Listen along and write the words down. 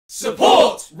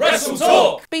Support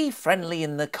WrestleTalk! Be friendly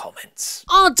in the comments.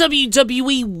 Are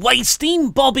WWE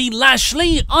wasting Bobby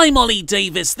Lashley? I'm Ollie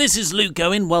Davis, this is Luke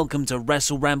Owen, welcome to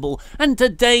WrestleRamble, and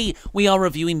today we are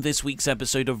reviewing this week's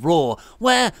episode of Raw,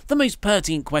 where the most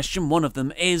pertinent question, one of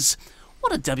them, is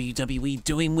what are WWE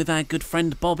doing with our good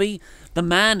friend Bobby? The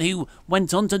man who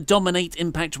went on to dominate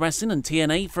Impact Wrestling and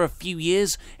TNA for a few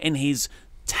years in his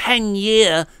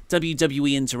 10-year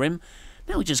WWE interim.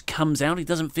 Now he just comes out, he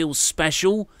doesn't feel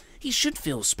special. He should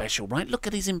feel special, right? Look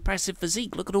at his impressive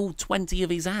physique. Look at all 20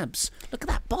 of his abs. Look at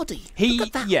that body.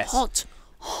 Look at that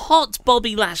hot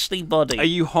Bobby Lashley body. Are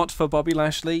you hot for Bobby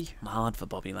Lashley? I'm hard for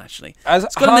Bobby Lashley. He's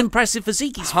got an impressive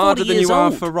physique. He's 40 years old. Harder than you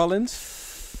are for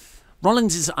Rollins?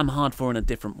 Rollins is I'm hard for in a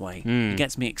different way. He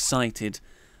gets me excited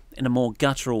in a more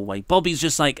guttural way. Bobby's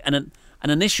just like an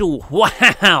initial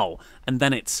wow, and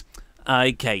then it's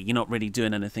okay, you're not really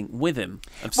doing anything with him.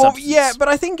 Well, yeah, but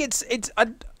I think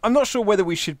I'm not sure whether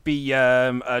we should be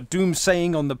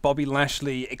doomsaying on the Bobby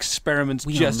Lashley experiment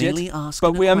just yet.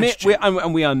 But we are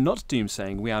not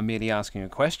doomsaying. We are merely asking a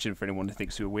question for anyone who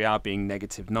thinks we are being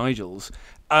negative Nigels.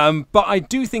 But I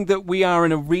do think that we are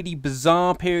in a really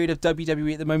bizarre period of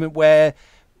WWE at the moment where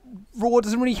Raw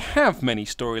doesn't really have many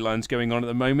storylines going on at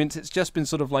the moment. It's just been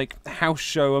sort of like house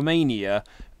show mania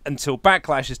until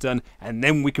Backlash is done, and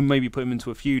then we can maybe put him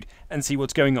into a feud and see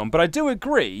what's going on. But I do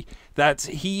agree that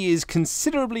he is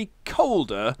considerably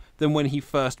colder than when he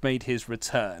first made his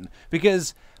return.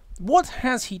 Because what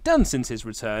has he done since his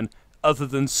return other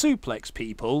than suplex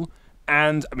people?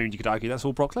 And, I mean, you could argue that's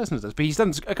all Brock Lesnar does, but he's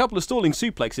done a couple of stalling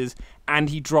suplexes, and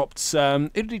he dropped, who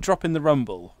did he drop in the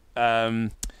Rumble?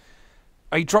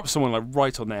 He dropped someone like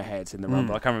right on their head in the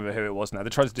Rumble. I can't remember who it was now.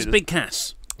 They tried to do this. Big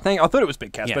Cass. I thought it was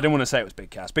Big Cass, but I didn't want to say it was Big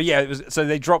Cass. But yeah, it was. So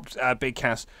they dropped Big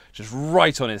Cass just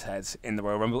right on his head in the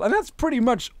Royal Rumble, and that's pretty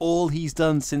much all he's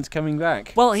done since coming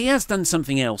back. Well, he has done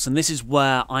something else, and this is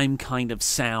where I'm kind of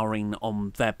souring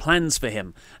on their plans for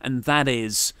him, and that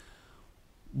is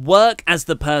work as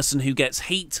the person who gets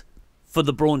heat for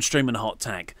the Braun Strowman hot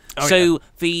tag.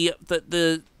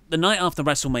 The night after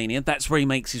WrestleMania, that's where he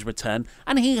makes his return,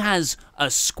 and he has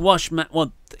a squash match.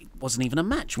 Well, it wasn't even a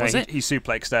match, was it? He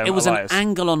suplexed It was Elias. an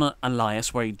angle on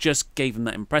Elias where he just gave him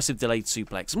that impressive delayed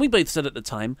suplex. And we both said at the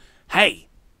time, hey,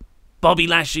 Bobby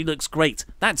Lashley looks great.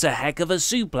 That's a heck of a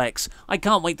suplex. I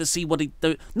can't wait to see what he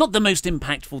do. Not the most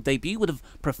impactful debut. Would have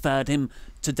preferred him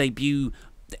to debut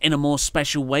in a more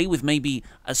special way with maybe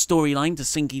a storyline to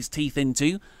sink his teeth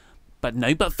into. But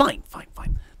no, but fine.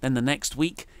 Then the next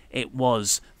week, it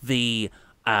was the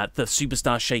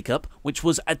Superstar Shake-Up, which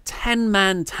was a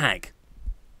 10-man tag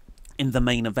in the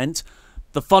main event.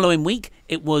 The following week,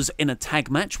 it was in a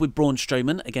tag match with Braun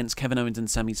Strowman against Kevin Owens and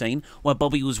Sami Zayn, where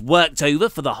Bobby was worked over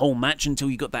for the whole match until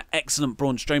he got that excellent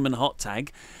Braun Strowman hot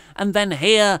tag. And then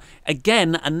here,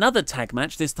 again, another tag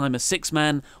match, this time a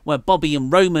 6-man, where Bobby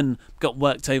and Roman got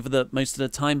worked over most of the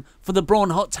time for the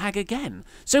Braun hot tag again.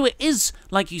 So it is,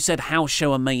 like you said, House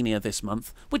Show Mania this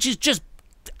month, which is just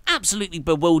absolutely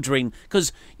bewildering,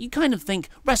 because you kind of think,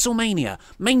 WrestleMania,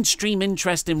 mainstream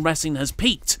interest in wrestling has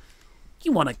peaked.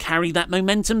 You want to carry that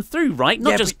momentum through, right?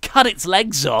 Not just cut its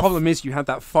legs off. The problem is you had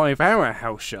that 5-hour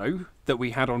house show that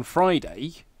we had on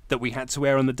Friday that we had to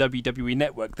air on the WWE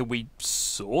Network that we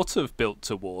sort of built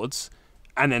towards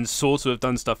and then sort of have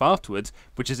done stuff afterwards,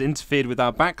 which has interfered with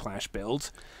our Backlash build.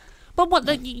 But what?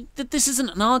 This isn't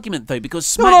an argument, though, because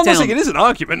SmackDown... No, I'm not saying it is an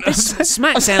argument.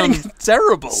 SmackDown... It's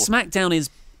terrible. SmackDown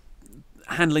is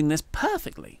handling this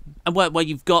perfectly. And where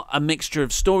you've got a mixture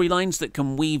of storylines that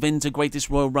can weave into Greatest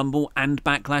Royal Rumble and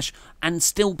Backlash and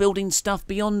still building stuff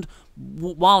beyond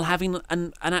while having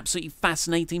an absolutely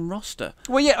fascinating roster.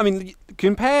 Well, yeah, I mean,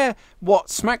 compare what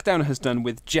SmackDown has done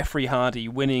with Jeffrey Hardy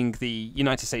winning the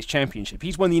United States Championship.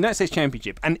 He's won the United States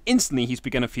Championship, and instantly he's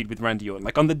begun a feud with Randy Orton.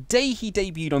 Like, on the day he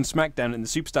debuted on SmackDown in the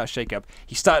Superstar Shake-Up,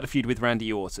 he started a feud with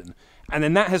Randy Orton. And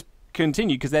then that has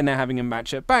continued because they're now having a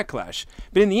match at Backlash.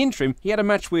 But in the interim, he had a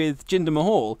match with Jinder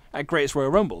Mahal at Greatest Royal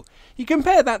Rumble. You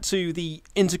compare that to the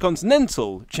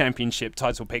Intercontinental Championship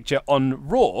title picture on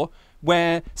Raw,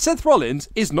 where Seth Rollins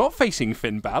is not facing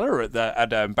Finn Balor at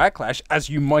Backlash, as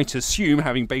you might assume,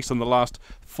 having based on the last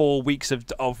 4 weeks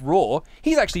of Raw.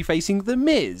 He's actually facing The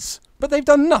Miz. But they've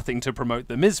done nothing to promote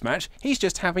the Miz match. He's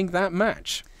just having that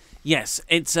match. Yes,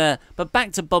 it's but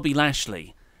back to Bobby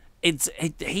Lashley.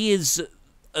 He is...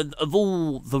 Of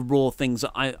all the Raw things,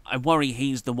 I worry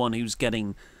he's the one who's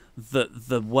getting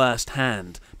the worst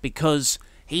hand, because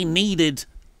he needed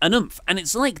an oomph. And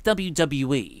it's like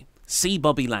WWE see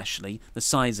Bobby Lashley, the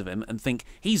size of him, and think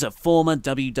he's a former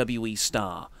WWE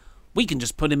star. we can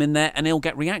just put him in there and he'll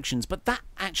get reactions. But that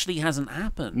actually hasn't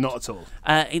happened. Not at all.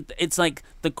 It's like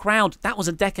the crowd, that was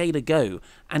a decade ago.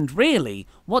 And really,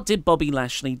 what did Bobby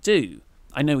Lashley do?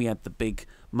 I know he had the big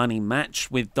money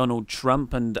match with Donald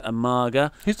Trump and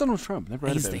Umaga. Who's Donald Trump? Never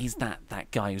heard of him. He's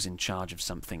that guy who's in charge of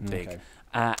something big. Okay.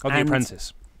 The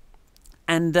Apprentice.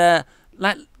 And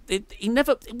he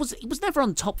was never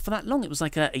on top for that long. It was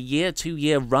like a year,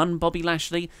 2-year run, Bobby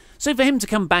Lashley. So for him to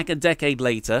come back a decade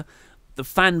later, the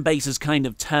fan base has kind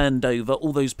of turned over.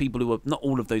 All those people who were, not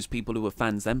all of those people who were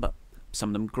fans then, but some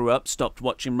of them grew up, stopped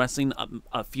watching wrestling.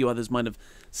 A few others might have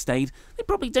stayed. They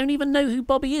probably don't even know who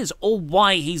Bobby is or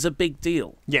why he's a big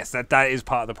deal. Yes, that is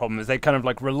part of the problem, is they kind of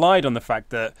like relied on the fact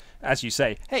that, as you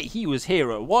say, hey, he was here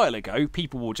a while ago,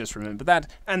 people will just remember that,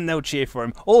 and they'll cheer for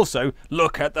him. Also,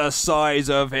 look at the size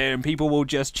of him, people will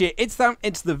just cheer. It's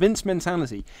the Vince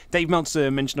mentality. Dave Meltzer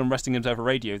mentioned on Wrestling Observer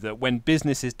Radio that when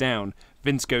business is down,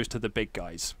 Vince goes to the big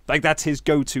guys. Like, that's his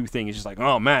go-to thing. He's just like,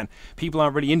 oh man, people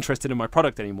aren't really interested in my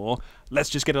product anymore. Let's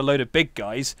just get a load of big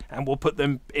guys and we'll put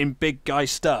them in big guy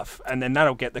stuff, and then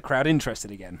that'll get the crowd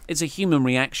interested again. It's a human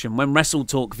reaction. When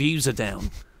WrestleTalk views are down,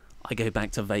 I go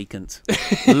back to vacant.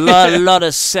 lot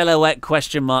of silhouette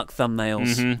question mark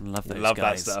thumbnails. Mm-hmm. Love those Love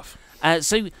guys. that stuff.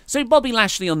 So Bobby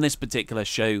Lashley on this particular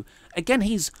show, again,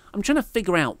 I'm trying to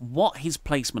figure out what his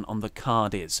placement on the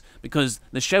card is, because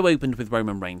the show opened with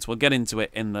Roman Reigns. We'll get into it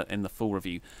in the full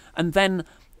review. And then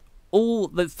all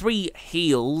the three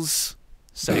heels,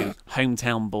 so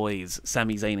hometown boys,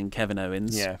 Sami Zayn and Kevin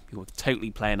Owens, who were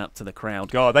totally playing up to the crowd.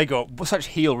 God, they got such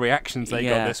heel reactions they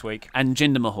got this week. And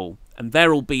Jinder Mahal. And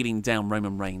they're all beating down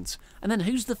Roman Reigns. And then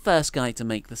who's the first guy to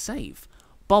make the save?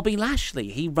 Bobby Lashley.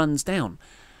 He runs down.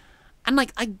 And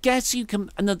like, I guess you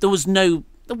can, and there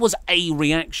was a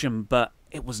reaction, but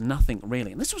it was nothing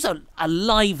really. And this was a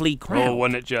lively crowd. Oh,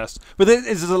 wasn't it just? But this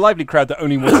is a lively crowd that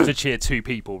only wants to cheer two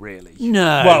people, really.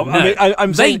 No. Well, no. I mean,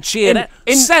 I'm they saying cheered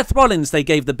Seth Rollins. They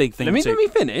gave the big thing to. Let me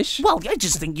finish. Well, I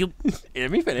just think you.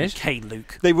 Let me finish. Okay,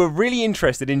 Luke. They were really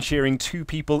interested in cheering two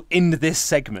people in this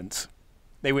segment.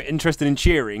 They were interested in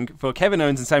cheering for Kevin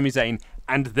Owens and Sami Zayn,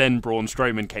 and then Braun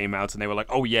Strowman came out, and they were like,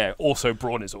 "Oh yeah, also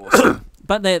Braun is awesome."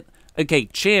 But they're okay,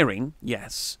 cheering,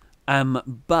 yes.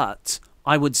 But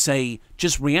I would say,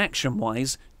 just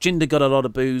reaction-wise, Jinder got a lot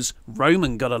of boos,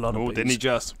 Roman got a lot of boos. Didn't he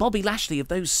just? Bobby Lashley, of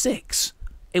those 6,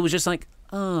 it was just like,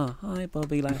 oh, hi,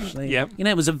 Bobby Lashley. Yeah. You know,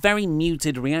 it was a very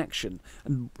muted reaction,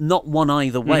 and not one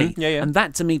either way. Mm-hmm. Yeah. And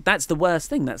that, to me, that's the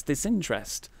worst thing, that's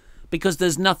disinterest. Because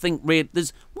there's nothing real.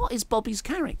 What is Bobby's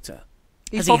character?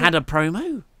 Has he had a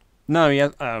promo? No,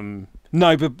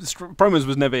 no, but promos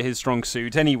was never his strong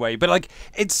suit anyway. But like,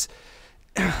 it's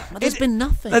there's been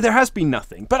nothing. There has been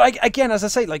nothing. But again, as I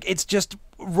say, like, it's just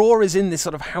Raw is in this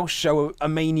sort of house show a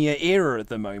mania era at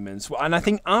the moment, and I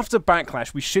think after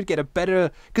Backlash we should get a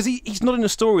better, because he's not in a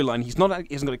storyline. He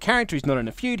hasn't got a character. He's not in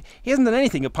a feud. He hasn't done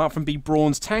anything apart from be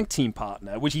Braun's tag team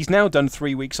partner, which he's now done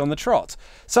 3 weeks on the trot.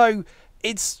 So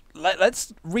let's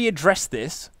readdress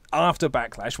this after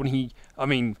Backlash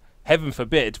when heaven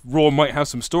forbid, Raw might have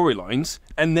some storylines,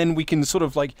 and then we can sort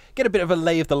of like get a bit of a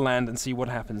lay of the land and see what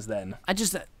happens then. I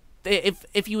just,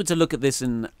 if you were to look at this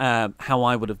and how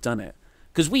I would have done it,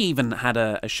 because we even had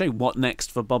a show, What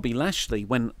Next for Bobby Lashley,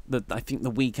 when I think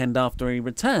the weekend after he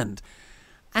returned,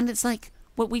 and it's like,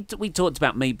 well, we talked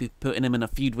about maybe putting him in a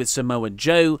feud with Samoa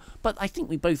Joe, but I think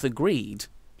we both agreed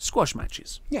squash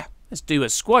matches. Yeah. Let's do a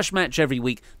squash match every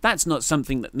week. That's not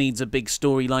something that needs a big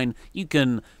storyline. You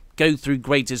can go through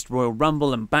Greatest Royal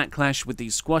Rumble and Backlash with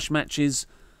these squash matches,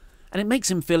 and it makes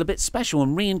him feel a bit special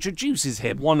and reintroduces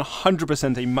him.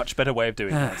 100% a much better way of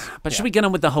doing that. But should we get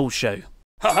on with the whole show?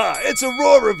 Haha, it's a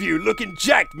Raw review looking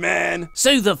jacked, man!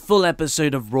 So the full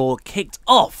episode of Raw kicked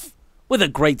off with a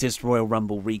Greatest Royal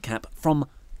Rumble recap from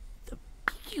the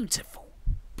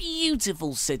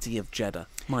beautiful city of Jeddah.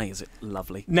 My, is it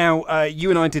lovely. Now, you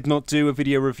and I did not do a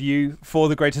video review for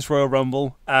the Greatest Royal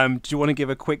Rumble. Do you want to give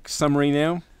a quick summary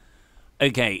now?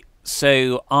 Okay,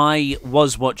 so I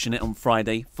was watching it on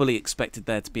Friday, fully expected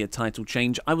there to be a title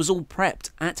change. I was all prepped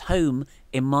at home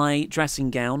in my dressing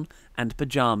gown and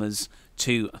pyjamas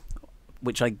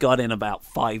which I got in about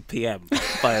 5 p.m,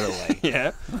 by the way.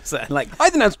 Yeah. So, like,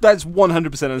 I think that's 100%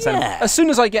 understandable. Yeah. As soon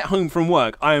as I get home from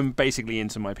work, I am basically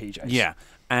into my PJs. Yeah.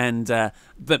 And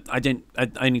but I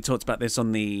only talked about this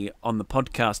on the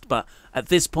podcast, but at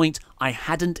this point I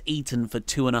hadn't eaten for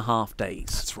 2.5 days.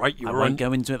 That's right, I won't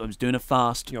go into it. I was doing a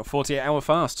fast. Your 48-hour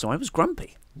fast. So I was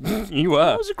grumpy. You were.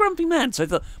 I was a grumpy man. So I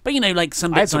thought, but like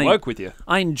some I had bits to work with you.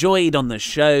 I enjoyed on the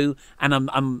show, and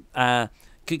I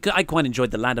quite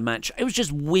enjoyed the ladder match. It was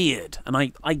just weird, and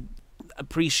I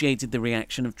appreciated the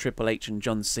reaction of Triple H and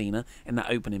John Cena in that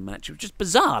opening match. It was just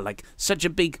bizarre, like such a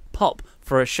big pop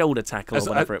for a shoulder tackle or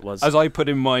whatever it was. As I put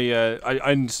in my, I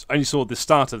only saw the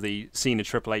start of the Cena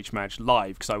Triple H match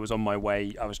live because I was on my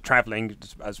way. I was traveling,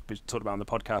 as we talked about on the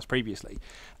podcast previously.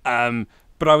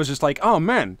 But I was just like, oh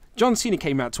man, John Cena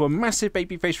came out to a massive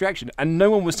babyface reaction and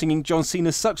no one was singing John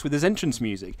Cena Sucks with his entrance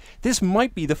music. This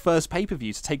might be the first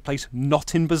pay-per-view to take place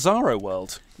not in Bizarro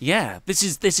World. Yeah, this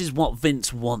is what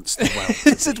Vince wants the world to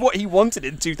This is what he wanted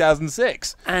in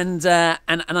 2006. And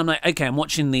I'm like, okay, I'm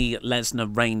watching the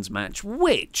Lesnar-Reigns match,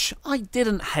 which I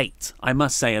didn't hate. I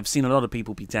must say, I've seen a lot of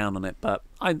people be down on it, but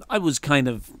I was kind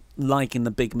of liking the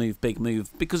big move,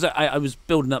 because I was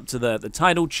building up to the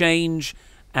title change,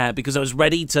 because I was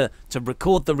ready to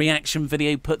record the reaction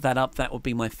video, put that up, that would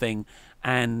be my thing.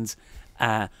 And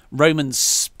Roman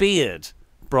speared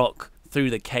Brock through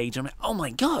the cage. I'm like, oh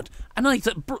my God. And I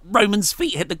thought Roman's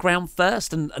feet hit the ground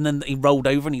first, and then he rolled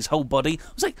over and his whole body.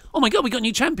 I was like, oh my God, we got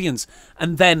new champions.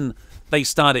 And then they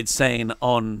started saying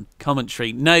on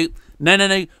commentary, no,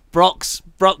 Brock's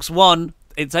won.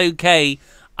 It's okay.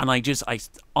 And I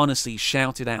honestly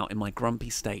shouted out in my grumpy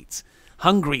state,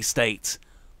 hungry state,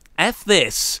 F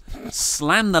this,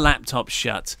 slammed the laptop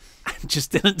shut, and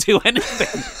just didn't do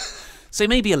anything. So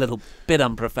maybe a little bit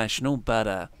unprofessional,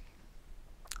 but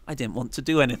I didn't want to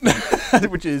do anything.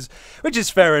 which is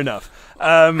fair enough.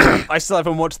 I still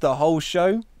haven't watched the whole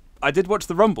show. I did watch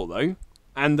the Rumble, though,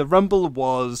 and the Rumble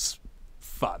was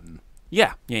fun.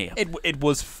 Yeah. It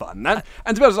was fun. And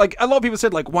to be honest, like, a lot of people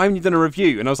said, like, why haven't you done a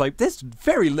review? And I was like, there's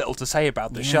very little to say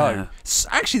about the show.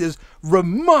 Actually, there's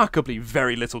remarkably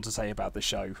very little to say about the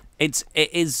show. It's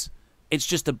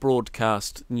just a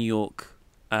broadcast New York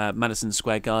Madison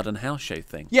Square Garden house show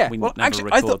thing. Yeah, well,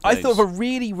 actually, I thought of a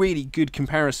really, really good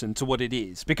comparison to what it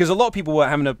is, because a lot of people were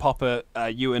having a pop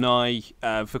at you and I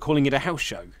for calling it a house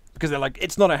show. Because they're like,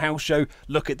 it's not a house show,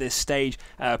 look at this stage.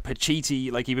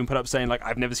 Pacitti, like, even put up saying, like,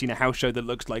 I've never seen a house show that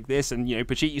looks like this, and, you know,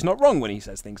 Pacitti's not wrong when he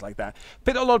says things like that.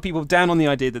 But a lot of people down on the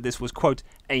idea that this was, quote,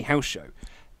 a house show.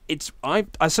 I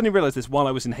suddenly realised this while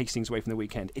I was in Hastings away from the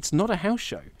weekend. It's not a house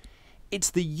show. It's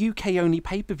the UK-only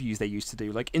pay-per-views they used to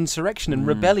do, like Insurrection and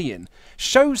Rebellion.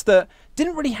 Shows that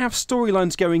didn't really have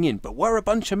storylines going in, but were a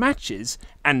bunch of matches,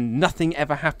 and nothing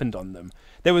ever happened on them.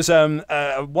 There was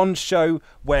one show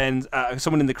when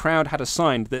someone in the crowd had a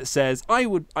sign that says,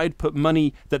 I'd put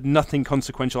money that nothing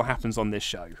consequential happens on this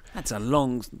show. That's a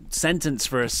long sentence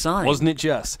for a sign. Wasn't it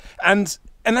just? And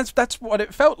that's what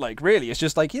it felt like, really. It's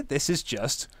just like, yeah, this is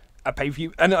just a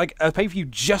pay-per-view, and like a pay-per-view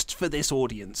just for this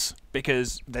audience,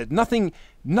 because there's nothing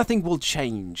will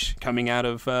change coming out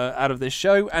of this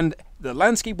show, and the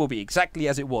landscape will be exactly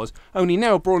as it was. Only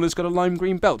now Braun has got a lime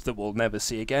green belt that we'll never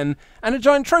see again, and a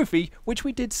giant trophy, which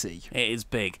we did see. It is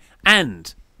big,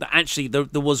 and actually there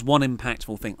was one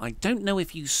impactful thing. I don't know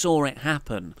if you saw it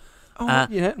happen.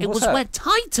 It was where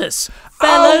Titus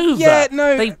fell over. Yeah,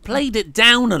 no. They played it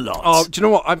down a lot. Oh, do you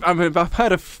know what? I've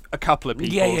heard a couple of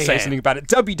people say something about it.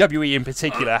 WWE in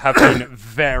particular have been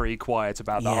very quiet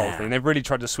about the whole thing. They've really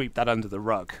tried to sweep that under the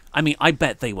rug. I mean, I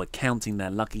bet they were counting their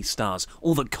lucky stars.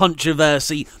 All the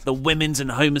controversy, the women's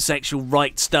and homosexual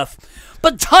rights stuff.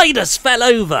 But Titus fell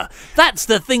over. That's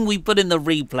the thing we put in the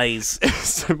replays. It's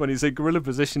so funny. So Gorilla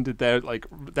Position did their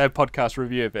podcast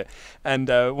review of it, and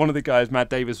one of the guys, Matt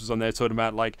Davis, was on there talking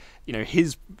about, like, you know,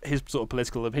 his sort of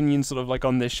political opinions, sort of like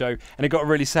on this show, and it got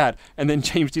really sad. And then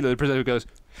James Dealer, the presenter, goes,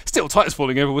 "Still, Titus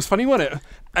falling over was funny, wasn't it?"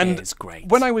 And it's great.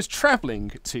 When I was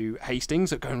travelling to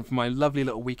Hastings, going for my lovely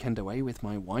little weekend away with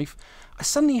my wife, I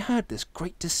suddenly heard this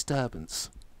great disturbance,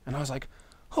 and I was like,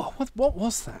 oh, what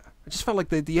was that? I just felt like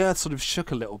the earth sort of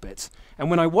shook a little bit. And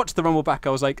when I watched the Rumble back, I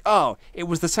was like, oh, it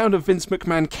was the sound of Vince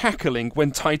McMahon cackling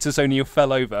when Titus O'Neil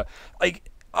fell over. Like,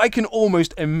 I can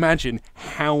almost imagine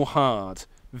how hard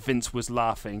Vince was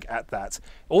laughing at that.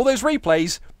 All those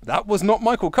replays, that was not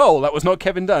Michael Cole, that was not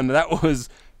Kevin Dunn, that was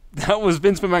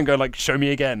Vince McMahon going like, show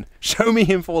me again. Show me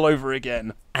him fall over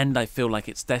again. And I feel like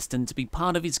it's destined to be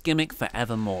part of his gimmick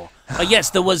forevermore. But yes,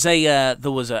 there was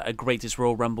a Greatest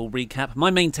Royal Rumble recap.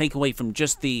 My main takeaway from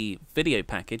just the video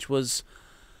package was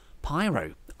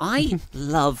pyro. I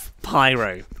love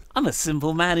pyro. I'm a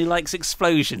simple man who likes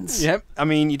explosions. Yep. I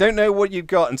mean, you don't know what you've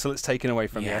got until it's taken away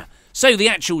from you. So the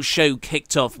actual show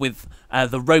kicked off with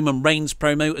the Roman Reigns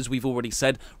promo, as we've already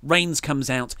said. Reigns comes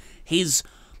out.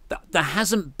 There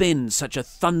hasn't been such a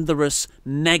thunderous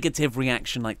negative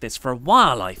reaction like this for a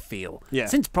while, I feel. Yeah.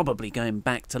 Since probably going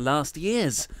back to last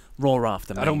year's Raw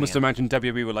after Mania. I'd almost imagine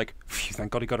WWE were like, phew,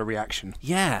 thank God he got a reaction.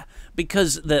 Yeah,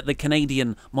 because the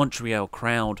Canadian Montreal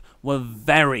crowd were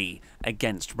very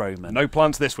against Roman. No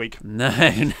plants this week. No.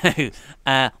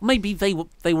 Maybe they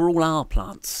were all our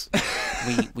plants.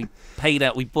 we paid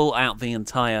out. We bought out the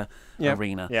entire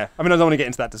arena. Yeah. I mean, I don't want to get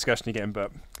into that discussion again,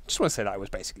 but I just want to say that I was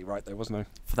basically right there, wasn't I?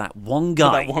 For that one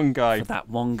guy. For that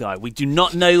one guy. We do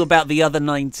not know about the other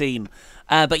 19.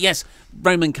 But yes,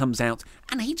 Roman comes out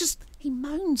and he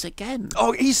moans again.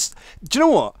 Oh, do you know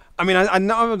what? I mean, I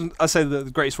know I say that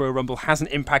the Greatest Royal Rumble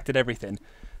hasn't impacted everything,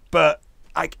 but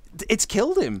it's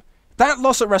killed him. That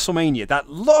loss at WrestleMania,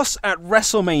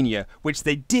 which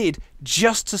they did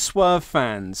just to swerve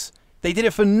fans. They did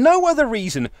it for no other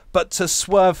reason but to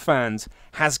swerve fans,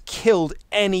 has killed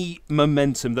any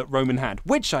momentum that Roman had,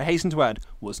 which, I hasten to add,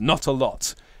 was not a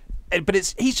lot. But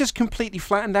he's just completely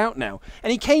flattened out now.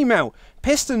 And he came out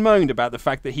pissed and moaned about the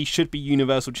fact that he should be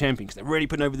Universal Champion, because they're really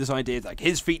putting over this idea that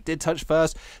his feet did touch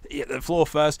first, the floor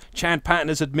first. Chad Patton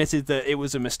has admitted that it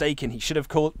was a mistake and he should have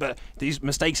called, but these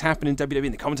mistakes happen in WWE,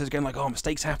 and the commentators are going like, oh,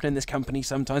 mistakes happen in this company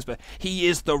sometimes, but he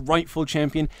is the rightful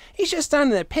champion. He's just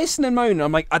standing there pissing and moaning.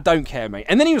 I'm like, I don't care, mate.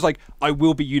 And then he was like, I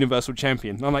will be Universal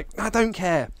Champion. And I'm like, I don't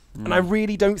care. And I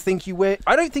really don't think you will.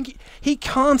 I don't think he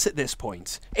can't at this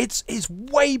point. It's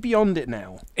way beyond it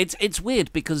now. It's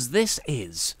weird because this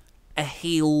is a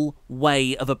heel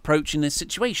way of approaching this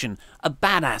situation. A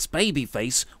badass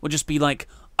babyface would just be like,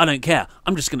 I don't care.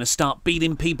 I'm just going to start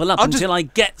beating people up until I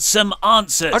get some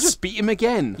answers. I'll just beat him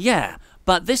again. Yeah,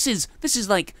 but this is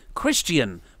like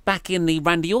Christian back in the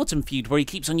Randy Orton feud, where he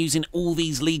keeps on using all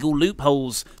these legal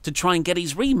loopholes to try and get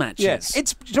his rematches.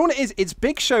 Yes, you know what it is? It's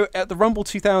Big Show at the Rumble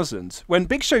 2000, when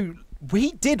Big Show,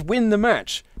 he did win the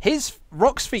match.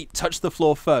 Rock's feet touched the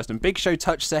floor first, and Big Show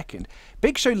touched second.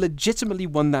 Big Show legitimately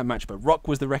won that match, but Rock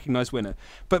was the recognised winner.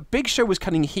 But Big Show was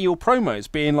cutting heel promos,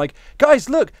 being like, guys,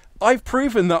 look, I've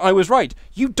proven that I was right.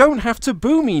 You don't have to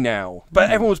boo me now.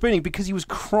 But everyone was booing because he was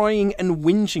crying and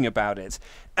whinging about it.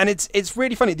 And it's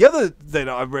really funny. The other thing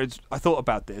I thought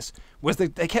about this was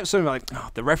that they kept saying like, oh,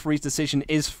 the referee's decision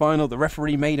is final. The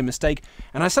referee made a mistake.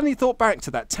 And I suddenly thought back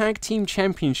to that tag team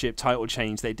championship title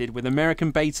change they did with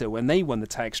American Beta when they won the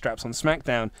tag straps on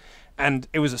SmackDown. And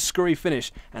it was a screwy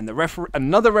finish. And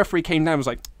another referee came down and was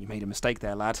like, you made a mistake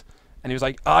there, lad. And he was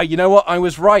like, you know what? I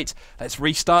was right. Let's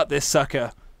restart this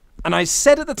sucker. And I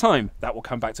said at the time, that will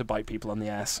come back to bite people on the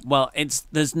ass. Well,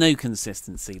 there's no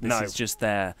consistency. This is just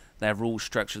their rule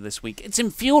structure this week. It's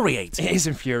infuriating. It is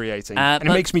infuriating. And it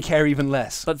makes me care even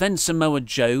less. But then Samoa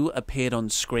Joe appeared on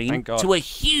screen Thank God. to a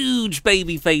huge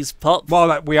babyface pop.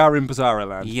 Well, we are in Bizarro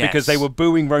Land. Yes. Because they were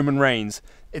booing Roman Reigns.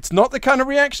 It's not the kind of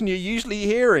reaction you're usually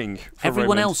hearing.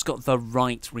 Everyone else got the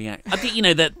right reaction. I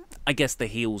think, that I guess the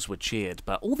heels were cheered,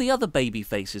 but all the other baby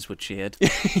faces were cheered.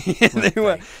 They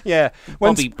were. Yeah.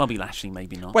 Bobby Lashley,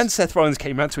 maybe not. When Seth Rollins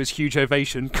came out to his huge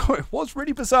ovation, God, it was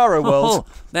really Bizarro World.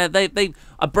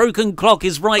 A broken clock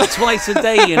is right twice a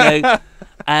day,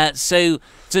 So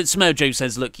Samoa Joe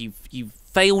says, look, you've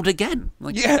failed again.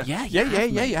 Like, yeah,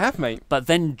 you have, mate. But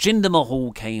then Jinder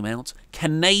Mahal came out,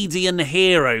 Canadian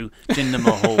hero Jinder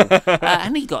Mahal,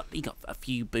 and he got a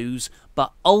few boos.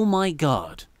 But oh my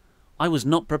God, I was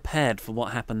not prepared for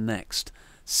what happened next.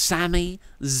 Sami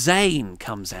Zayn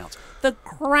comes out. The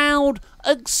crowd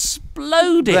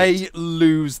exploded. They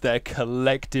lose their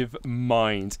collective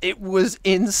mind. It was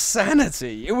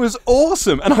insanity. It was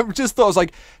awesome. And I just thought, I was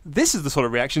like, this is the sort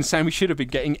of reaction Sami should have been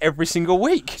getting every single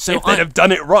week. So if they'd have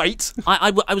done it right.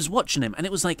 I was watching him, and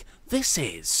it was like, this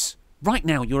is... Right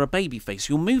now, you're a babyface.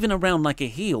 You're moving around like a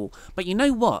heel, but you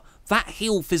know what? That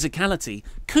heel physicality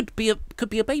could be a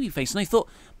babyface. And I thought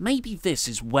maybe this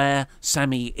is where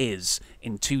Sami is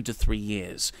in 2 to 3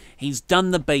 years. He's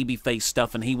done the babyface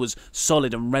stuff, and he was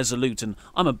solid and resolute. And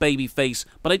I'm a babyface,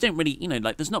 but I don't really,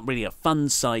 there's not really a fun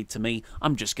side to me.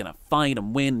 I'm just gonna fight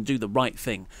and win and do the right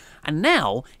thing. And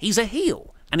now he's a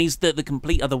heel. And he's the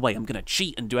complete other way. I'm going to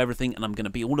cheat and do everything, and I'm going to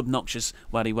be all obnoxious,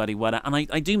 waddy. And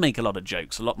I do make a lot of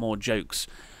jokes, a lot more jokes.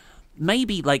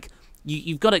 Maybe,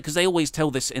 you've got it, because they always tell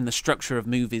this in the structure of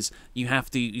movies.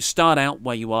 You start out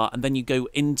where you are, and then you go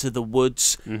into the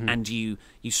woods, and you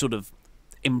sort of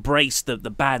embrace the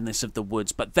badness of the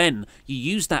woods. But then you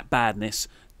use that badness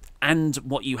and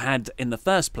what you had in the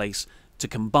first place to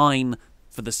combine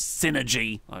for the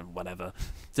synergy, or whatever,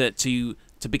 to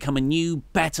become a new,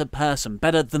 better person,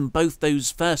 better than both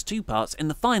those first two parts in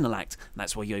the final act. And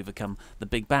that's where you overcome the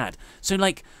big bad. So,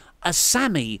 a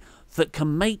Sami that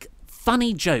can make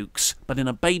funny jokes, but in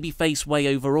a babyface way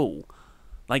overall.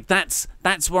 That's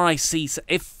where I see...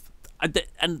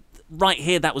 And right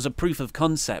here, that was a proof of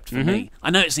concept for me.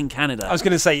 I know it's in Canada. I was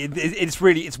going to say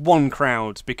it's one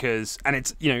crowd because, and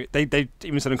it's they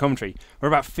even said in commentary, we're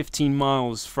about 15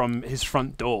 miles from his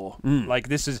front door. Like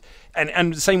this is,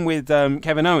 and same with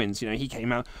Kevin Owens. He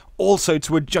came out also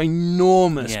to a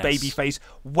ginormous babyface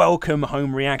welcome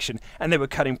home reaction, and they were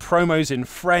cutting promos in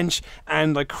French,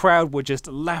 and the crowd were just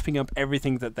lapping up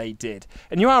everything that they did.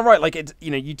 And you are right, like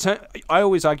I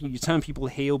always argue you turn people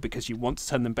heel because you want to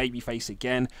turn them babyface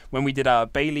again. When we did our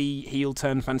Bayley heel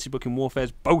turn fantasy booking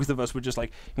warfares, both of us were just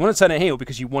like, you want to turn her heel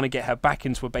because you want to get her back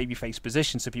into a babyface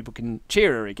position so people can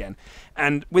cheer her again.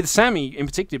 And with Sami in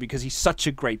particular, because he's such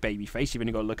a great babyface, you've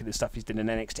only got to look at the stuff he's done in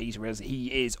NXT, whereas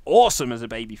he is awesome as a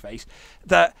babyface,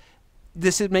 that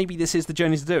this is the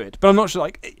journey to do it. But I'm not sure,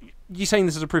 like, you saying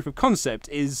this is a proof of concept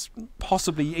is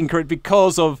possibly incorrect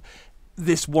because of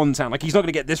this one town. Like, he's not going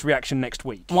to get this reaction next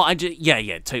week. Well,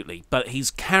 yeah, totally. But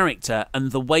his character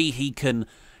and the way he can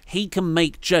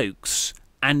make jokes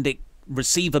and it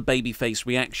receive a babyface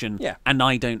reaction, and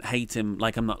I don't hate him.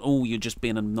 Like, I'm not, you're just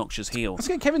being an obnoxious heel.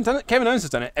 Kevin Owens has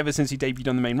done it ever since he debuted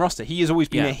on the main roster. He has always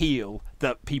been a heel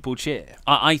that people cheer.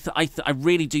 I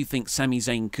really do think Sami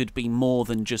Zayn could be more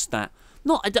than just that.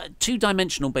 Not a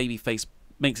two-dimensional babyface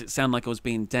makes it sound like I was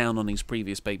being down on his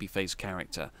previous babyface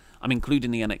character. I'm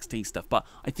including the NXT stuff, but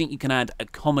I think you can add a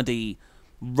comedy,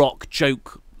 rock,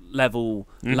 joke level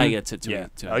layer to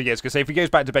it. Oh, yeah, I was going to say, if he goes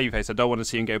back to babyface, I don't want to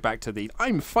see him go back to the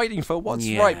I'm fighting for what's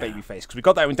right babyface, because we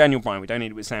got that with Daniel Bryan. We don't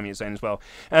need it with Sami Zayn as well.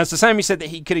 So Sami said that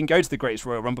he couldn't go to the Greatest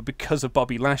Royal Rumble because of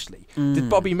Bobby Lashley. Did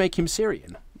Bobby make him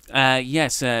Syrian?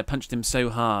 Yes, punched him so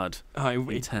hard.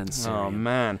 He turned Syrian. Oh,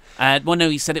 man. Well, no,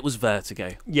 he said it was vertigo.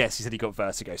 Yes, he said he got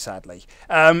vertigo, sadly.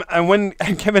 And when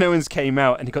Kevin Owens came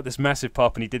out and he got this massive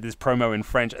pop and he did this promo in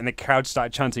French and the crowd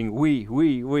started chanting, oui,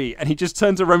 oui, oui, and he just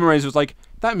turned to Roman Reigns and was like,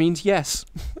 that means yes.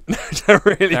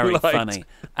 Very funny.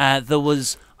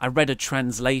 I read a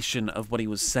translation of what he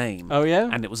was saying. Oh, yeah?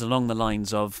 And it was along the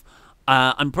lines of,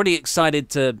 I'm pretty excited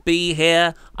to be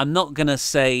here. I'm not going to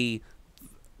say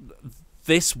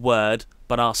this word,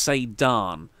 but I'll say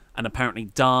darn. And apparently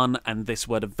darn and this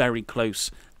word are very close.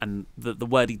 And the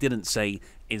word he didn't say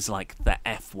is like the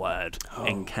F word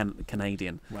in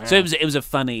Canadian. Wow. So it was a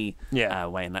funny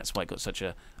way, and that's why it got such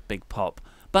a big pop.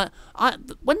 But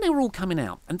when they were all coming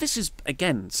out, and this is,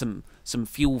 again, some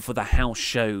fuel for the house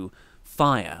show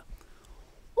fire,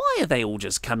 why are they all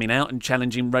just coming out and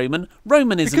challenging Roman?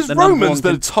 Roman isn't the number one. Because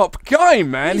Roman's the top guy,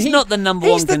 man. He's not the number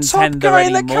one contender anymore. He's the top guy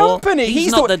in the company.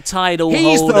 He's not the title holder.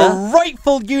 He's the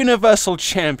rightful Universal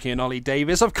Champion, Ollie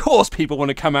Davis. Of course people want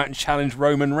to come out and challenge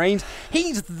Roman Reigns.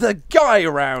 He's the guy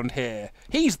around here.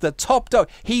 He's the top dog.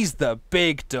 He's the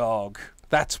big dog.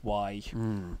 That's why.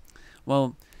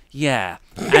 Well, yeah,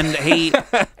 and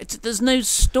there's no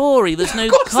story, there's no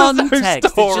context,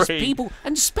 it's just people,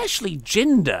 and especially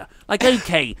Jinder. Like,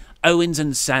 okay, Owens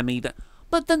and Sami,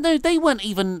 but then they weren't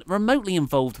even remotely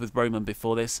involved with Roman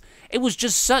before this. It was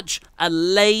just such a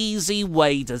lazy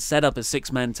way to set up a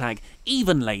six-man tag,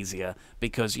 even lazier,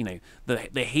 because,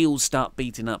 the heels start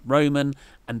beating up Roman,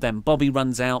 and then Bobby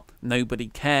runs out, nobody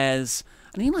cares,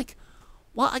 and you're like,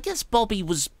 well, I guess Bobby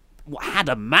had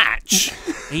a match.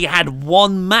 He had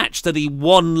one match that he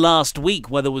won last week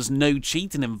where there was no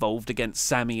cheating involved against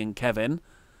Sami and Kevin.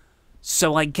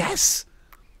 So I guess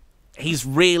he's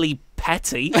really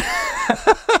petty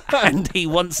and he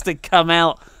wants to come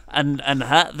out and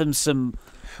hurt them some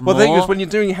more. Well, the thing is, when you're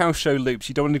doing house show loops,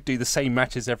 you don't want to do the same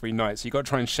matches every night, so you've got to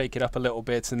try and shake it up a little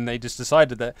bit, and they just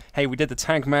decided that, hey, we did the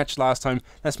tag match last time,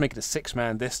 let's make it a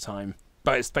six-man this time.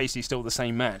 But it's basically still the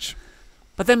same match.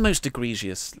 But then most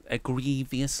egregiously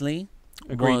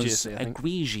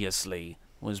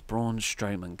was Braun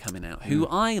Strowman coming out, who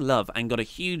I love and got a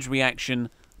huge reaction.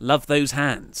 Love those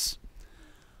hands.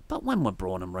 But when were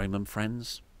Braun and Roman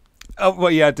friends? Oh,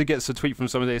 well, yeah, I did get a tweet from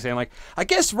somebody saying, like, I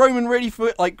guess Roman really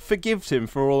forgave him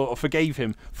for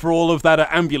all of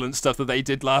that ambulance stuff that they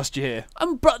did last year.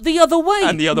 And the other way.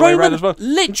 And the other way around as well.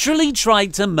 Literally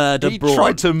tried to murder Braun. He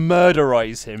tried to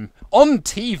murderize him. On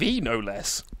TV, no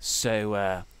less.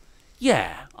 So,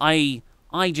 yeah, I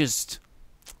just...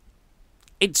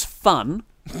 It's fun,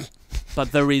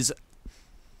 but there is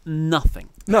nothing.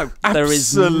 No, there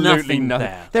is nothing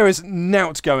there. There is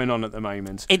nought going on at the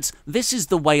moment. This is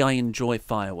the way I enjoy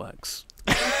fireworks.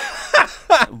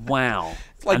 Wow.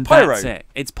 It's like and pyro. That's it.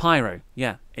 It's pyro.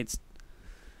 Yeah.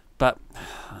 But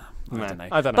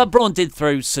I don't know. But Braun did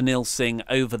throw Sunil Singh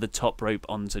over the top rope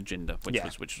onto Jinder,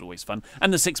 which was always fun.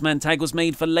 And the six-man tag was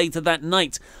made for later that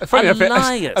night.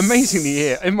 Elias. Amazingly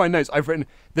here, in my notes, I've written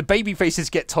the baby faces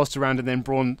get tossed around and then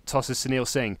Braun tosses Sunil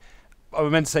Singh. I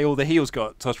meant to say all the heels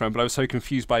got tossed around, but I was so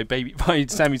confused by Sami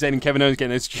Zayn and Kevin Owens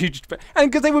getting those huge...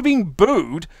 And because they were being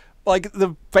booed, like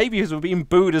the babyfaces were being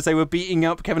booed as they were beating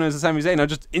up Kevin Owens and Sami Zayn. I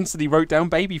just instantly wrote down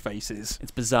baby faces.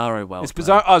 It's Bizarro world. It's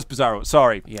Bizarro. Oh, it's Bizarro.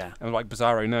 Sorry. Yeah. I like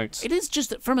Bizarro notes. It is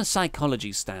just that from a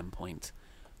psychology standpoint,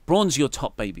 Braun's your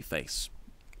top babyface.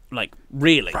 Like,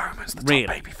 really. Roman's the really.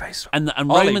 top babyface. And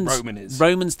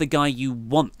Roman's the guy you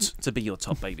want to be your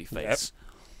top babyface. Yep.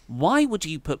 Why would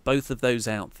you put both of those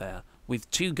out there with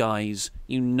two guys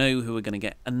you know who are going to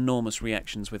get enormous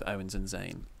reactions with Owens and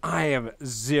Zayn? I have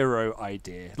zero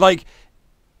idea. Like,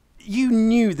 you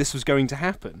knew this was going to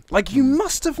happen. Like, you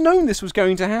must have known this was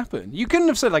going to happen. You couldn't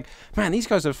have said, like, man, these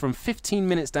guys are from 15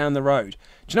 minutes down the road.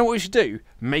 Do you know what we should do?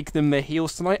 Make them their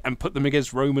heels tonight and put them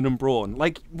against Roman and Braun.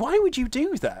 Like, why would you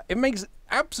do that? It makes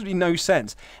absolutely no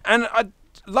sense. And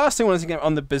last thing I wanted to get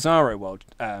on the Bizarro World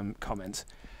comment.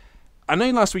 I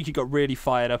know last week you got really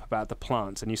fired up about the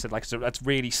plants, and you said, like, so that's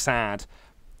really sad.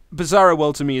 Bizarro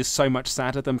World to me is so much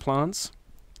sadder than plants.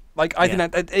 Like, I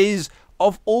think that is,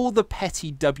 of all the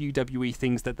petty WWE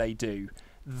things that they do,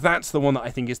 that's the one that I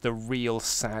think is the real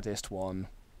saddest one.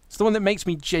 It's the one that makes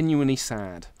me genuinely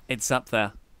sad. It's up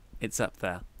there. It's up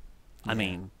there. I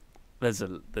mean, there's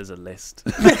a list.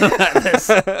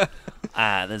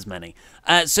 There's many.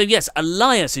 So yes,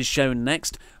 Elias is shown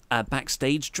next.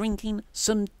 Backstage drinking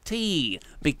some tea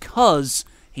because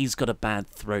he's got a bad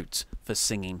throat for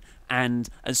singing. And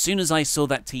as soon as I saw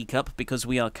that teacup, because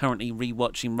we are currently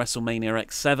rewatching WrestleMania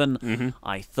X7,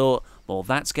 I thought, well,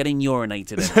 that's getting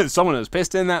urinated in. Someone has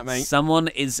pissed in that, mate.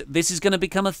 This is going to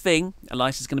become a thing.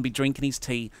 Elias is going to be drinking his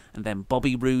tea, and then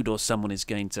Bobby Roode or someone is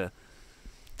going to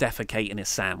defecate in his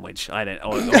sandwich. I don't,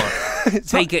 or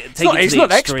take it to the extreme. It's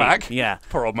not X-Pac. Yeah.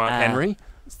 Poor old Mark Henry.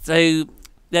 So...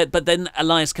 but then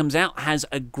Elias comes out, has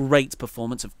a great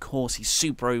performance. Of course, he's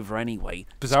super over anyway.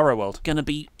 Bizarro World. Going to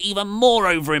be even more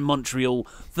over in Montreal.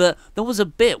 There was a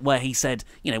bit where he said,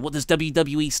 you know, what does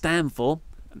WWE stand for?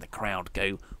 And the crowd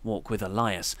go, walk with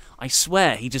Elias. I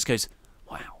swear, he just goes,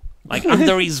 wow. Like,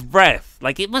 under his breath.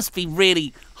 Like, it must be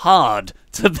really hard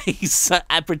to be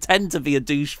pretend to be a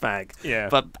douchebag.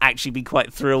 But actually be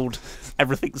quite thrilled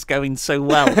everything's going so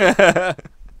well.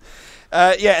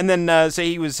 And then so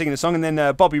he was singing the song, and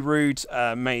then Bobby Roode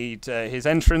made his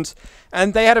entrance,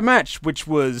 and they had a match, which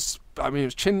was, it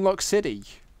was Chinlock City.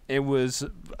 It was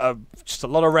just a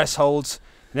lot of rest holds.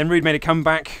 And then Roode made a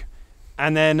comeback,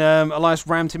 and then Elias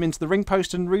rammed him into the ring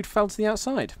post, and Roode fell to the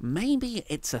outside. Maybe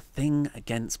it's a thing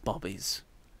against Bobby's,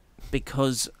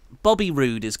 because Bobby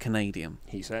Roode is Canadian.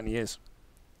 He certainly is.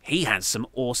 He has some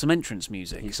awesome entrance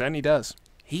music. He certainly does.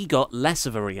 He got less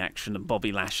of a reaction than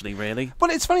Bobby Lashley, really.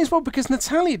 Well, it's funny as well because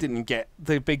Natalya didn't get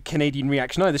the big Canadian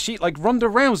reaction either. Ronda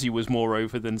Rousey was more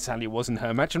over than Natalya was in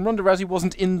her match, and Ronda Rousey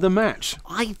wasn't in the match.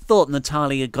 I thought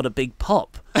Natalya got a big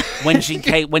pop when she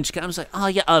came. I was like, oh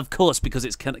yeah, of course, because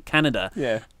it's Canada.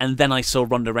 Yeah. And then I saw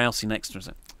Ronda Rousey next to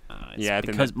her.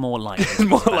 Because more like it's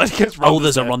more like it's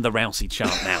there's a Ronda Rousey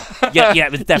chant now. yeah,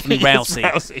 it was definitely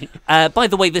Rousey. By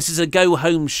the way, this is a go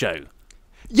home show.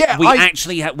 Yeah,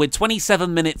 we're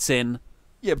 27 minutes in.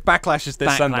 Yeah, Backlash is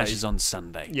this Sunday. Backlash is on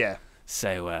Sunday. Yeah.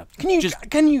 So can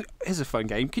you? Here's a fun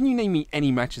game. Can you name me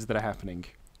any matches that are happening?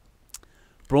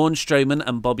 Braun Strowman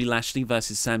and Bobby Lashley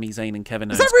versus Sami Zayn and Kevin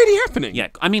Owens. Is that really happening? Yeah,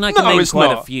 I mean I can name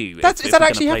quite a few. Is that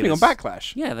actually happening on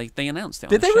Backlash? Yeah, they announced it.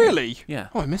 Did they really? Yeah.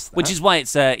 Oh, I missed that. Which is why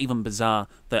it's even bizarre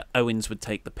that Owens would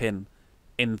take the pin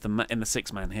in the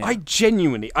six-man here. I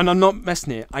genuinely, and I'm not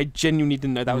messing here, I genuinely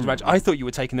didn't know that was a match. I thought you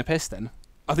were taking the piss then.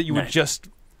 I thought you were just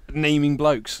naming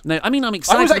blokes. No, I mean, I'm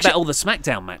excited about all the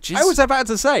SmackDown matches. I was about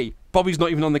to say, Bobby's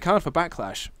not even on the card for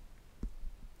Backlash.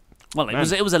 Well,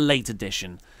 it was a late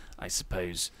addition, I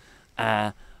suppose.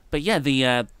 But yeah,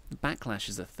 the Backlash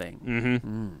is a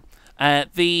thing.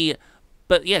 But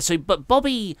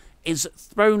Bobby is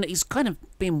thrown, he's kind of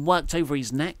being worked over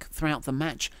his neck throughout the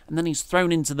match, and then he's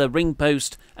thrown into the ring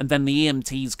post, and then the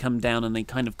EMTs come down and they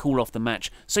kind of call off the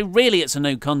match. So really it's a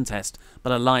no contest,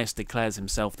 but Elias declares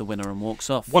himself the winner and walks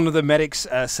off. One of the medics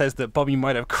says that Bobby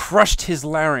might have crushed his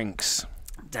larynx.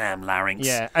 Damn larynx.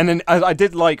 Yeah, and then I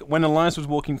did like, when Elias was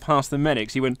walking past the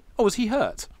medics, he went, oh, was he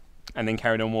hurt? And then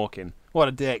carried on walking. What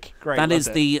a dick. Great. That is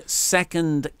the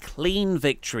second clean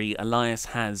victory Elias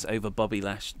has over Bobby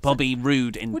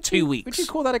Roode in 2 weeks. Would you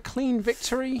call that a clean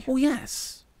victory? Well,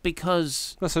 yes,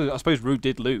 because... So I suppose Roode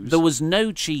did lose. There was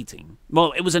no cheating.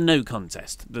 Well, it was a no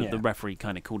contest. The referee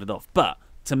kind of called it off. But,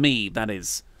 to me, that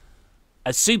is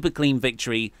a super clean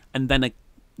victory, and then,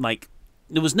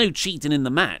 there was no cheating in the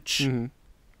match.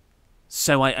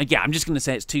 So I'm just going to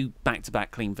say it's 2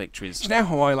 back-to-back clean victories. Do you know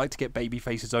how I like to get baby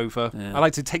faces over? Yeah. I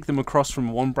like to take them across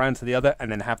from one brand to the other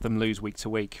and then have them lose week to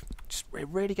week. It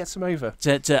really gets them over.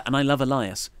 And I love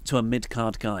Elias, to a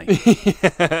mid-card guy.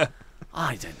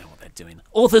 I don't know what they're doing.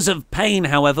 Authors of Pain,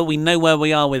 however, we know where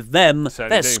we are with them.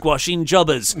 They're squashing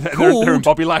jobbers. They're in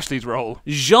Bobby Lashley's role.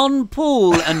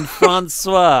 Jean-Paul and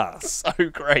Francois. So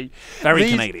great. Very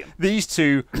Canadian. These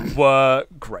two were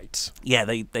great. Yeah,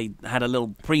 they had a little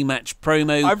pre-match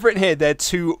promo. I've written here they're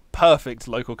 2 perfect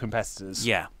local competitors.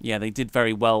 Yeah, they did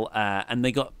very well. And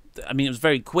they got... I mean, it was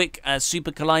very quick.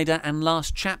 Super Collider and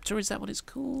Last Chapter, is that what it's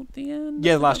called? The end?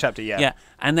 Yeah, the Last Chapter, yeah. Yeah,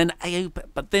 and then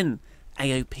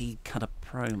AOP cut a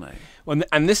promo. Well,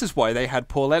 and this is why they had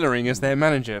Paul Ellering as their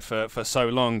manager for so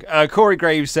long. Corey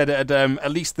Graves said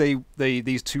at least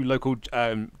these 2 local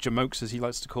jamokes, as he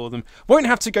likes to call them, won't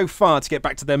have to go far to get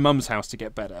back to their mum's house to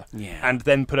get better. Yeah. And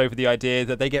then put over the idea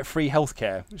that they get free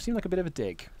healthcare, which seemed like a bit of a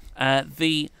dig.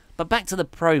 But back to the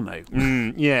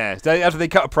promo. Yeah. After they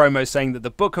cut a promo saying that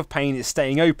the Book of Pain is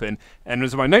staying open, and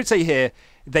as my notes say here,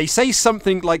 they say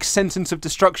something like Sentence of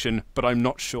Destruction, but I'm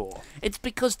not sure. It's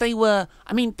because they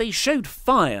showed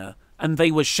fire and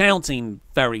they were shouting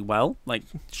very well. Like,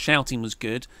 shouting was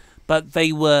good, but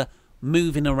they were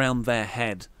moving around their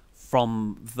head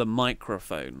from the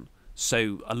microphone.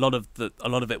 So a lot of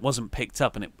it wasn't picked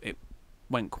up, and it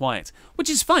went quiet, which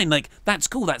is fine. Like, that's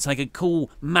cool. That's like a cool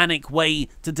manic way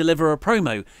to deliver a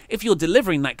promo. If you're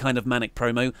delivering that kind of manic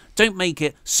promo, don't make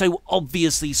it so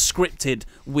obviously scripted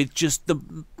with just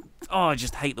I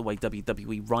just hate the way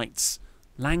WWE writes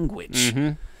language.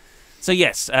 So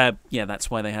yes, that's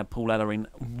why they had Paul Ellering.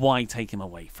 Why take him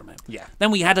away from him? Yeah.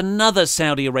 Then we had another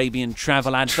Saudi Arabian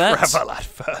travel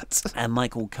advert. And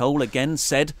Michael Cole again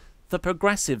said, the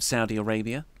progressive Saudi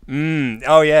Arabia.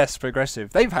 Oh, yes,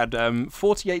 progressive. They've had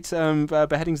 48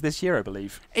 beheadings this year, I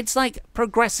believe. It's like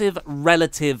progressive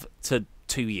relative to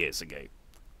 2 years ago.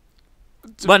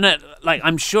 Well, no, like,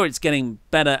 I'm sure it's getting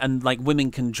better and, like,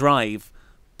 women can drive,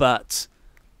 but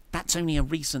that's only a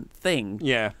recent thing.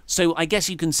 Yeah. So I guess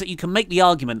you can make the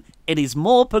argument it is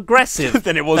more progressive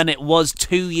than it was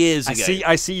 2 years ago.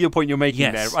 I see your point you're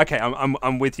making there. Okay,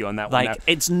 I'm with you on that one now. Like,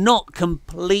 it's not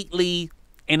completely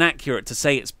inaccurate to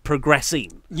say it's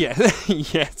progressing. Yeah,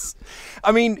 yes.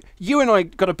 I mean, you and I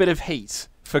got a bit of heat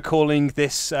for calling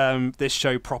this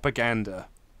show propaganda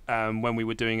when we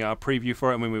were doing our preview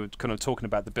for it, and when we were kind of talking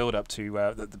about the build-up to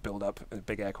the build-up,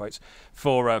 big air quotes,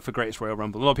 for Greatest Royal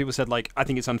Rumble. A lot of people said, like, I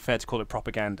think it's unfair to call it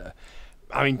propaganda.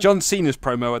 I mean, John Cena's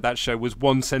promo at that show was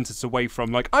 1 sentence away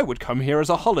from, like, I would come here as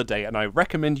a holiday, and I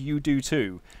recommend you do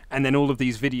too. And then all of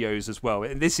these videos as well.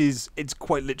 It's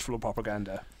quite literal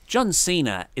propaganda. John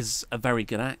Cena is a very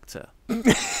good actor.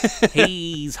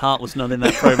 His heart was not in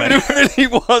that promo. It really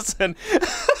wasn't.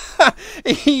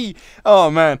 Oh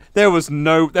man, there was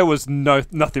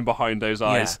nothing behind those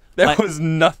eyes. Yeah. There was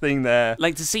nothing there.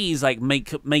 Like, to see his like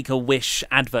make a wish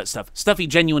advert stuff he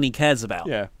genuinely cares about.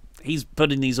 Yeah. He's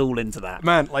putting his all into that.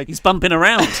 Man, like, he's bumping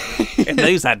around in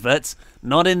those adverts,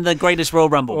 not in the Greatest Royal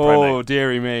Rumble promo. Oh,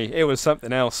 dearie me. It was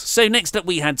something else. So next up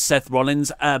we had Seth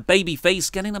Rollins,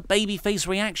 babyface, getting a babyface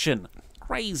reaction.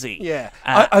 Crazy. Yeah.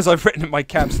 As I've written in my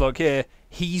caps lock here,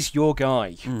 he's your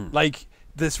guy. Like,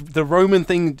 the Roman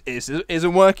thing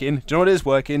isn't working. Do you know what is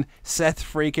working? Seth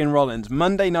freaking Rollins.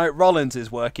 Monday Night Rollins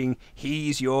is working.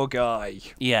 He's your guy.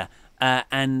 Yeah.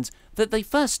 And that they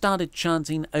first started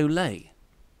chanting Olay.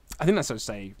 I think that's what I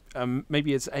say.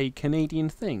 Maybe it's a Canadian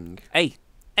thing. A.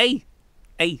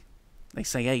 They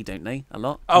say A, don't they? A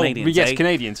lot. Oh, Canadians, yes, A.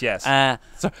 Canadians, yes.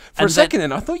 So for a second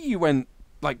then, I thought you went,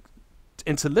 like,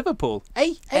 into Liverpool.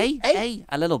 A.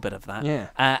 A little bit of that. Yeah.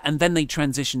 And then they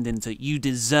transitioned into You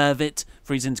Deserve It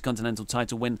for his Intercontinental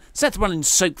title win. Seth Rollins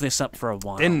soaked this up for a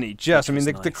while. Didn't he? Just, I mean,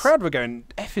 nice. the crowd were going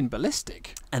effing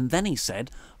ballistic. And then he said,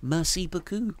 Merci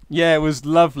beaucoup. Yeah, it was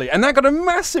lovely. And that got a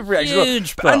massive reaction.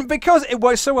 Huge pop. And because it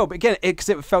worked so well, but again, because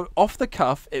it felt off the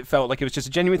cuff, it felt like it was just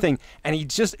a genuine thing. And he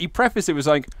prefaced it was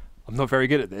like, I'm not very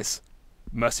good at this.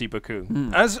 Merci beaucoup.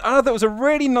 I thought it was a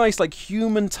really nice, like,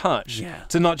 human touch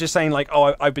to not just saying, like,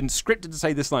 oh, I've been scripted to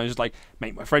say this line. It's just like,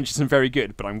 mate, my French isn't very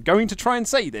good, but I'm going to try and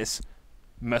say this.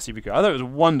 Merci beaucoup. I thought it was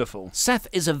wonderful. Seth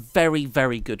is a very,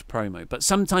 very good promo, but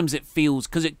sometimes it feels,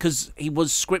 because he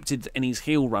was scripted in his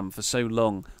heel run for so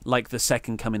long, like the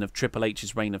second coming of Triple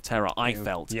H's Reign of Terror, I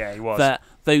felt. Yeah, he was. That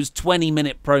those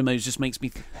 20-minute promos just makes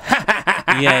me...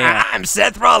 yeah. I'm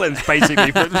Seth Rollins,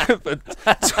 basically, for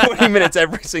 20 minutes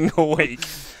every single week.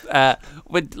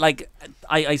 With, like,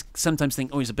 I sometimes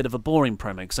think, oh, he's a bit of a boring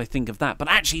promo because I think of that, but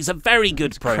actually he's a very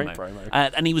good promo. Great promo.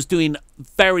 And he was doing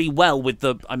very well with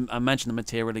I imagine the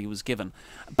material he was given.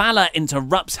 Balor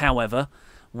interrupts, however,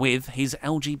 with his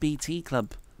LGBT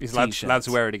club He's t-shirt. allowed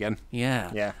to wear it again.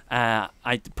 Yeah.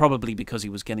 Probably because he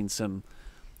was getting some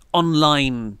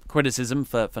online criticism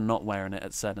for not wearing it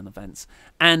at certain events.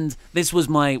 And this was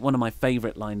one of my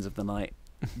favourite lines of the night.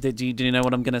 Do you know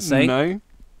what I'm going to say? No.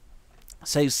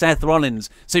 So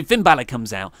Finn Balor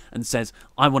comes out and says,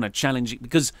 I want to challenge you.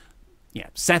 Because,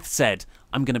 Seth said,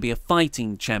 I'm going to be a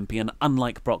fighting champion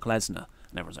unlike Brock Lesnar.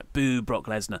 And everyone's like, boo, Brock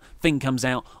Lesnar. Finn comes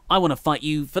out, I want to fight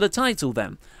you for the title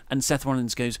then. And Seth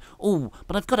Rollins goes, oh,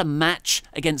 but I've got a match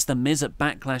against The Miz at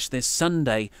Backlash this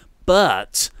Sunday,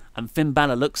 but... And Finn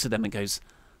Balor looks at him and goes,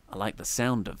 I like the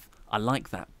sound of, I like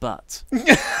that butt.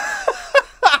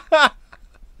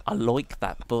 I like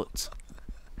that butt.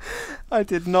 I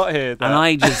did not hear that. And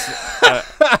I just,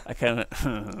 I kind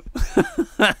of,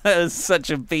 it was such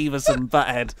a Beavis and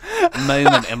Butthead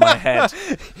moment in my head.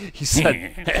 He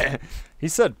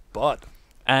said butt.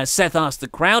 Seth asked the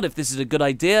crowd if this is a good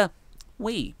idea.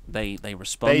 They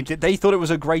respond. They thought it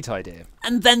was a great idea.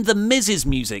 And then the Miz's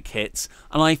music hits,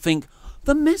 and I think,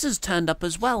 the Miz has turned up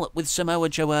as well with Samoa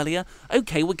Joe earlier.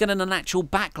 Okay, we're getting an actual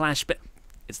backlash, but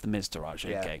it's the Miz Taraj,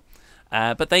 okay.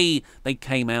 But they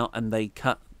came out and they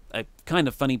cut a kind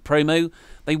of funny promo.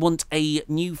 They want a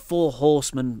new Four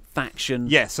Horsemen faction.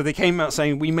 Yeah, so they came out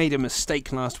saying, we made a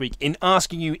mistake last week in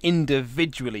asking you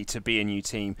individually to be a new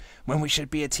team when we should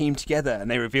be a team together.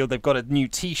 And they revealed they've got a new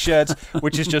T-shirt,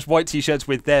 which is just white T-shirts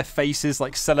with their faces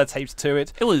like sellotaped to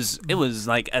it. It was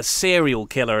like a serial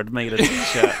killer had made a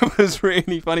T-shirt. It was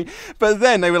really funny. But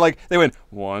then they went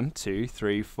 1, 2,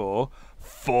 3, 4,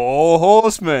 4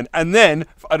 horsemen. And then,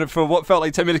 for what felt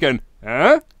like 10 minutes going,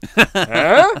 huh?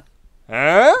 Huh?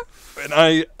 Huh?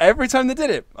 And every time they did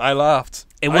it, I laughed.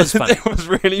 It was funny. It was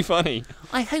really funny.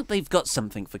 I hope they've got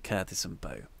something for Curtis and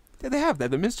Bo. Yeah, they have. They're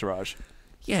the Miz Taraj.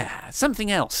 Yeah, something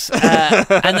else.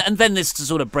 And then this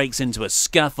sort of breaks into a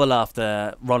scuffle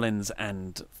after Rollins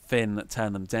and Finn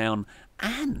turn them down.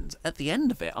 And at the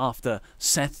end of it, after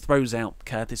Seth throws out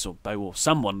Curtis or Bo or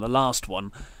someone, the last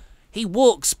one, he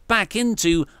walks back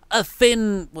into a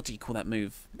Finn... What do you call that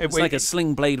move? It's like a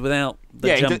sling blade without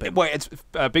the jumping. It's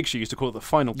Big Show used to call it the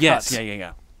final cut. Yes,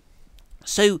 yeah.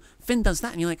 So Finn does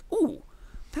that, and you're like, ooh,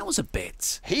 that was a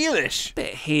bit... Heelish.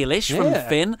 Bit heelish from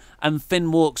Finn. And Finn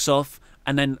walks off,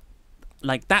 and then,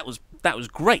 like, that was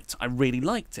great. I really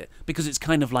liked it. Because it's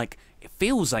kind of like, it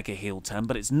feels like a heel turn,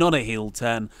 but it's not a heel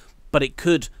turn. But it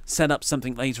could set up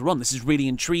something later on. This is really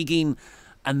intriguing.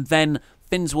 And then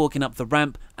Finn's walking up the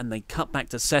ramp, and they cut back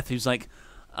to Seth, who's like,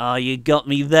 oh, you got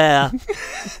me there.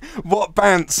 What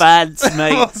bants? Bants,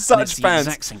 mate. What such the bants.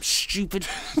 exact same stupid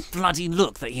bloody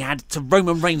look that he had to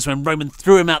Roman Reigns when Roman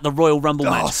threw him out the Royal Rumble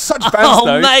match. Oh, such bants,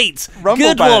 though. Mate. Rumble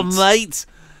Good bants. one, mate.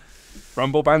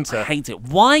 Rumble banter. I hate it.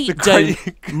 Why don't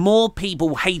more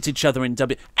people hate each other in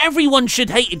WWE? Everyone should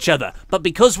hate each other, but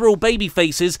because we're all baby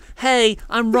faces, hey,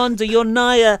 I'm Ronda, you're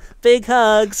Nia, big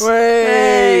hugs.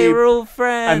 Hey, we're all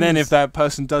friends. And then if that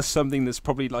person does something that's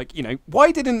probably like,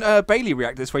 why didn't Bayley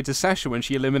react this way to Sasha when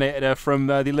she eliminated her from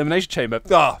the Elimination Chamber?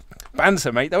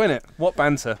 Banter, mate, though, innit? What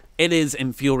banter? It is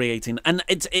infuriating, and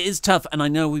it is tough, and I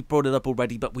know we've brought it up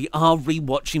already, but we are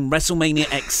rewatching WrestleMania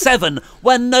X7,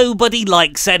 where nobody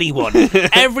likes anyone.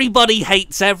 Everybody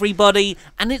hates everybody,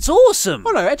 and it's awesome.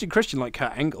 Oh no, Edge and Christian like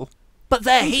Kurt Angle. But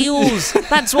they're heels.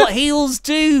 That's what heels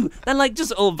do. They're like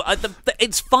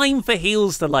it's fine for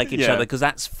heels to like each other because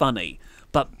that's funny.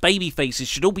 But baby faces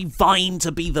should all be vying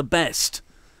to be the best.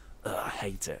 Ugh, I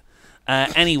hate it.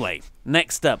 Anyway,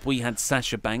 next up we had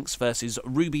Sasha Banks versus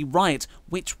Ruby Riott,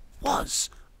 which was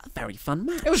a very fun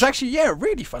match. It was actually,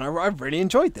 really fun. I really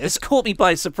enjoyed this. This caught me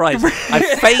by surprise.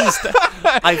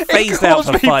 I phased out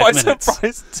for 5 minutes.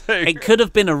 Surprise too. It could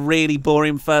have been a really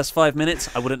boring first 5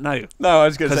 minutes. I wouldn't know. No, I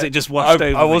was going to say, because it just washed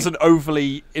over. I wasn't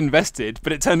overly invested,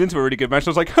 but it turned into a really good match. I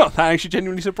was like, that actually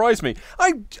genuinely surprised me.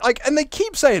 And they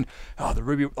keep saying, the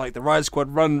Riott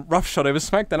Squad run roughshod over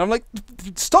SmackDown. I'm like,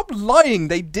 stop lying.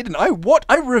 They didn't. I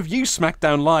review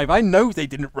SmackDown Live. I know they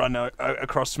didn't run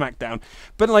across SmackDown,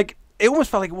 but it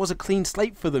almost felt like it was a clean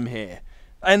slate for them here.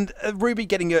 And Ruby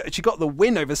she got the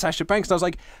win over Sasha Banks, and I was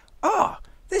like,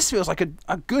 this feels like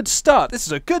a good start. This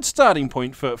is a good starting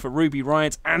point for Ruby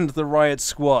Riott and the Riott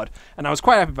Squad. And I was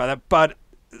quite happy about that, but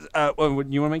you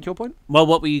want to make your point? Well,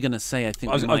 what were you going to say? I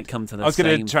think we might come to the same I was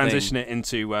going to transition thing. It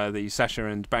into the Sasha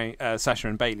and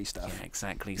Bayley stuff. Yeah,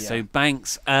 exactly. Yeah. So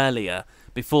Banks earlier,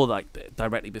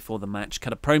 directly before the match,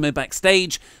 cut a promo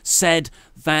backstage, said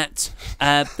that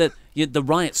the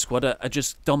Riott Squad are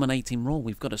just dominating Raw.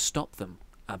 We've got to stop them.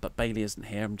 But Bayley isn't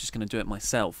here. I'm just going to do it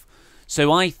myself.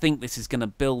 So I think this is going to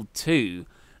build to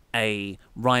a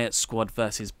Riott Squad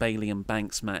versus Bayley and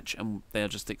Banks match, and they'll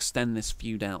just extend this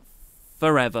feud out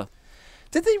forever.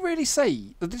 Did they really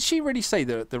say? Did she really say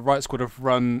that the Riott Squad have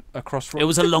run across? It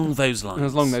was along those lines. It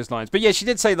was along those lines. But yeah, she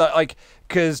did say that, like,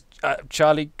 because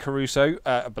Charlie Caruso,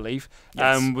 I believe,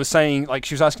 was saying, like,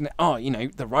 she was asking,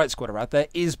 the Riott Squad are out there.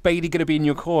 Is Bayley going to be in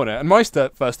your corner? And my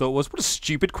first thought was, what a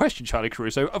stupid question, Charlie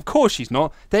Caruso. Of course she's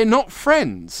not. They're not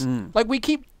friends. Like, we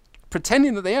keep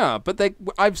pretending that they are, but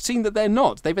I've seen that they're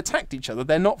not. They've attacked each other.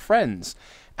 They're not friends.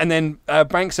 And then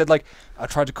Banks said, like, I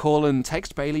tried to call and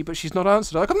text Bayley, but she's not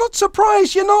answered. Like, I'm not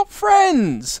surprised. You're not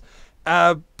friends.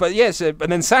 But yes, and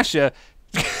then Sasha,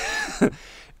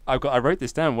 I wrote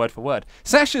this down word for word.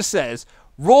 Sasha says,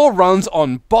 Raw runs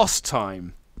on boss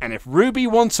time. And if Ruby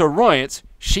wants a riot,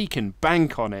 she can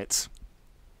bank on it.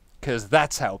 Because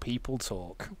that's how people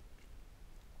talk.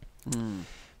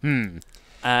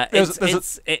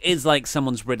 It is like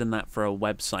someone's written that for a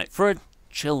website, for a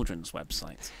children's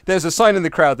website. There's a sign in the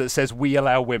crowd that says "We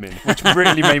allow women," which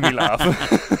really made me laugh.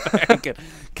 Very good.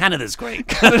 Canada's great.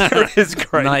 Canada is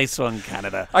great. Nice one,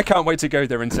 Canada. I can't wait to go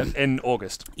there in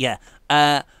August. Yeah.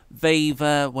 They've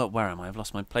where am I? I've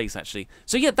lost my place actually.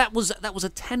 So yeah, that was a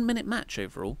 10-minute match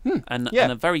overall, and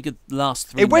a very good last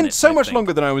 3 minutes. It went so much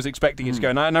longer than I was expecting it to go,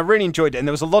 and I really enjoyed it. And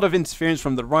there was a lot of interference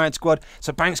from the Riott Squad,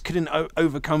 so Banks couldn't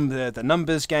overcome the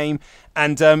numbers game,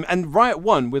 and Riott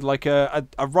won with like a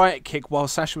Riott kick while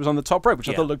Sasha was on the top rope, which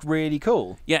I thought looked really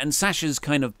cool. Yeah, and Sasha's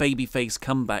kind of babyface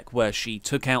comeback where she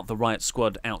took out the Riott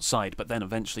Squad outside, but then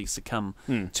eventually succumbed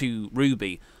to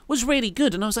Ruby was really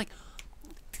good, and I was like,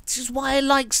 this is why I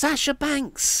like Sasha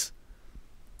Banks.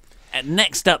 And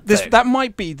next up, that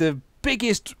might be the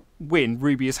biggest win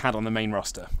Ruby has had on the main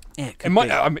roster. Yeah, it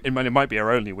might be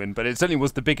her only win, but it certainly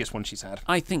was the biggest one she's had.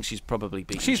 I think she's probably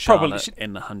beaten Charlotte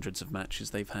in the hundreds of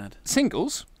matches they've had.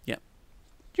 Singles? Yeah.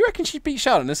 Do you reckon she'd beat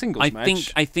Charlotte in a singles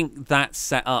match? I think that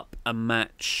set up a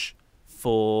match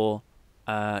for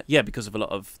because of a lot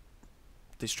of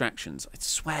distractions. I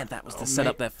swear that was to set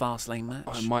up their Fastlane match.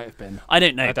 Oh, it might have been. I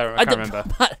don't know. I can't remember.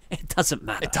 But it doesn't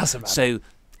matter. It doesn't matter. So,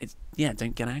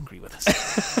 don't get angry with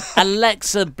us.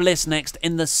 Alexa Bliss next.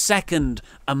 In the second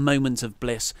A Moment of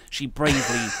Bliss, she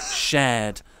bravely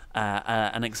shared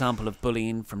an example of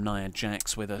bullying from Nia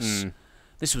Jax with us.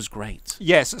 This was great.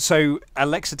 Yes, so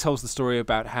Alexa tells the story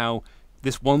about how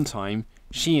this one time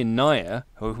she and Nia,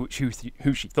 who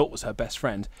she thought was her best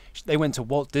friend, they went to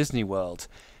Walt Disney World.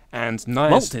 And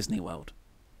Walt Disney World.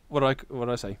 What did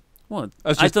I say? What?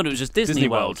 I thought it was just Disney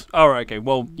World. Oh, right, okay.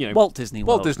 Well, Walt Disney World.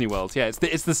 Walt Disney World. Yeah, it's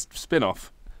the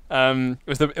spin-off. It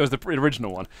was the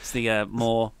original one. It's the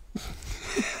more.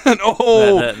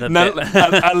 Alleged.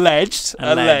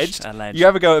 You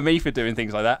have a go at me for doing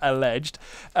things like that. Alleged.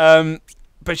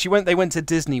 But they went to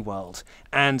Disney World,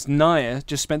 and Nia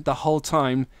just spent the whole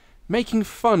time making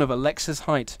fun of Alexa's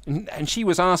height, and she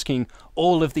was asking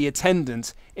all of the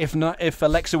attendants if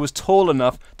Alexa was tall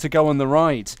enough to go on the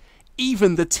ride,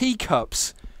 even the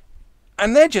teacups,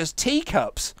 and they're just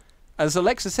teacups. As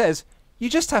Alexa says, you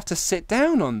just have to sit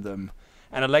down on them.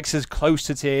 And Alexa's close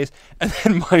to tears, and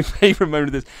then my favourite moment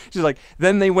of this, she's like,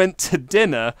 then they went to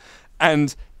dinner,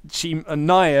 and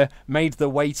Nia made the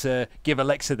waiter give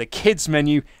Alexa the kids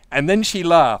menu, and then she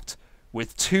laughed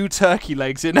with 2 turkey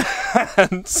legs in her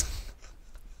hands.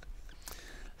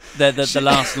 The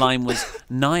last line was,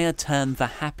 Nia turned the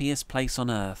happiest place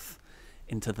on earth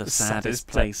into the saddest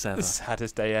place ever. The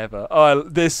saddest day ever. Oh,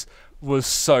 this was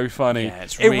so funny. Yeah,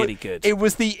 it's really good. It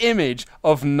was the image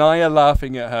of Nia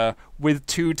laughing at her with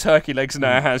 2 turkey legs in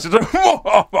her hands.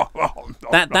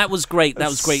 That was great. That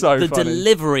was great. So the funny.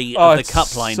 Delivery of the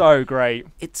cup line. So great.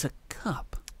 It's a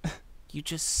cup. You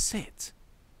just sit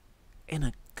in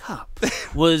a cup.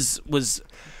 was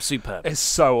superb. It's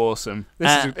so awesome.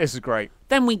 This is great.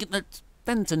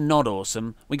 Then to not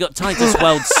awesome, we got Titus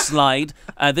Worldslide.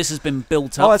 This has been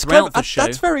built up throughout the show.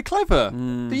 That's very clever.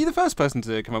 Are you the first person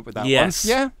to come up with that one?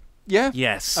 Yeah?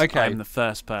 Yes, okay. I'm the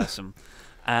first person.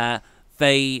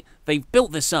 They've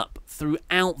built this up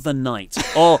throughout the night.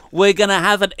 Or we're going to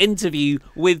have an interview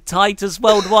with Titus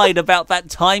Worldwide about that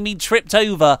time he tripped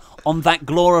over on that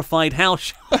glorified house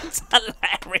show. It's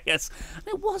hilarious. And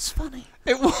it was funny.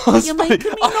 It was You're funny.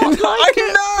 making me not like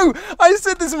it. I know. I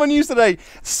said this in my news today.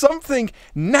 Something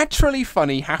naturally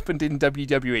funny happened in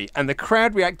WWE, and the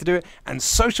crowd reacted to it, and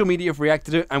social media have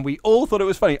reacted to it, and we all thought it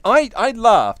was funny. I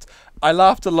laughed. I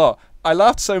laughed a lot. I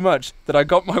laughed so much that I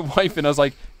got my wife and I was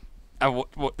like,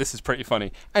 this is pretty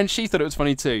funny. And she thought it was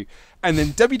funny too. And then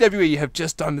WWE have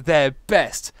just done their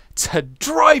best to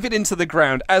drive it into the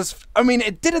ground.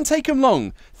 It didn't take them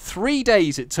long. 3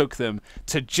 days it took them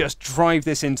to just drive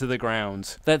this into the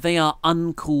ground. That they are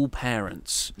uncool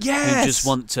parents. Yes! Who just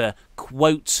want to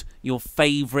quote your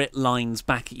favourite lines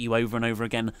back at you over and over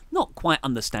again, not quite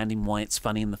understanding why it's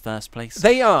funny in the first place.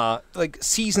 They are like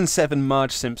season 7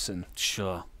 Marge Simpson.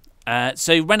 Sure.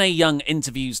 So Renee Young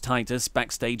interviews Titus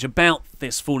backstage about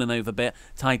this falling over bit.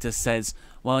 Titus says,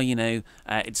 well,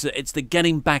 it's the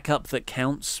getting back up that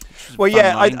counts. Well,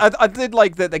 yeah, I did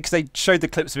like that because they showed the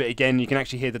clips of it again. You can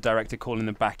actually hear the director calling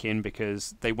them back in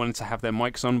because they wanted to have their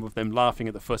mics on with them laughing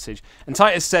at the footage. And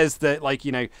Titus says that,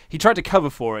 he tried to cover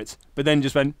for it, but then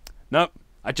just went, nope,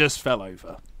 I just fell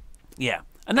over. Yeah.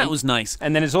 And that was nice.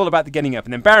 And then it's all about the getting up.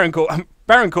 And then Baron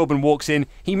Corbin walks in.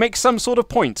 He makes some sort of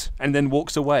point and then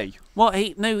walks away. Well,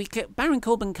 Baron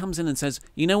Corbin comes in and says,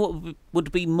 you know what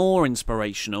would be more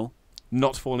inspirational?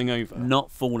 Not falling over.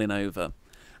 Not falling over.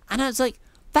 And I was like,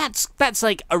 that's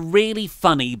like a really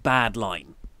funny bad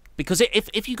line. Because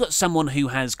if you got someone who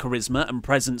has charisma and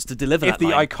presence to deliver that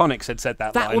line... If the Iconics had said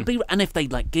that line... That would be... And if they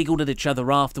giggled at each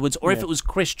other afterwards, or if it was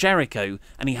Chris Jericho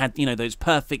and he had, those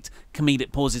perfect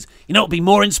comedic pauses, you know what would be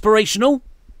more inspirational?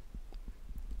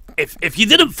 If you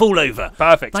didn't fall over.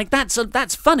 Perfect.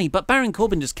 That's funny, but Baron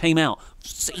Corbin just came out.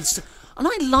 And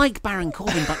I like Baron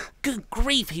Corbin, but good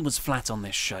grief, he was flat on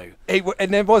this show.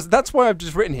 That's why I've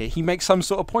just written here, he makes some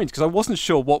sort of point, because I wasn't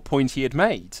sure what point he had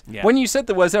made. Yeah. When you said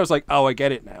the words there, I was like, oh, I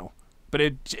get it now. But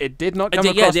it did not come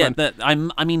across.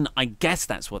 I guess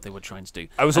that's what they were trying to do.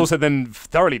 I was also then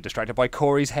thoroughly distracted by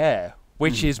Corey's hair,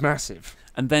 which is massive.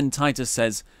 And then Titus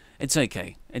says, it's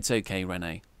okay,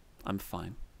 Renee, I'm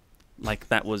fine.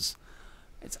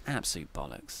 It's absolute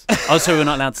bollocks. Oh, sorry, we're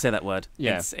not allowed to say that word.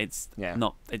 Yeah. It's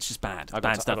just bad.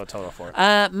 Bad stuff. I got told off for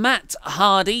it. Matt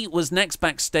Hardy was next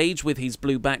backstage with his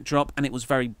blue backdrop, and it was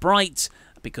very bright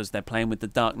because they're playing with the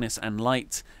darkness and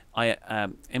light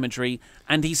imagery.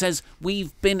 And he says,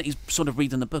 he's sort of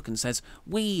reading the book and says,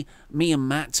 me and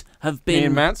Matt have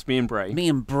been... Me and Bray. Me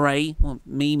and Bray. Well,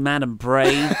 me, Matt and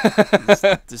Bray.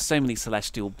 There's so many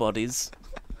celestial bodies.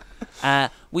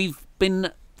 We've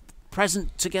been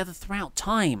present together throughout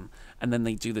time. And then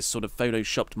they do this sort of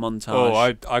photoshopped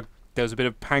montage. Oh, there was a bit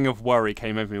of pang of worry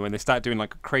came over me when they started doing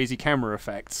crazy camera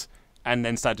effects and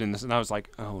then started doing this, and I was like,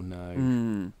 oh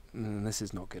no. This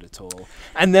is not good at all.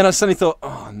 And then I suddenly thought,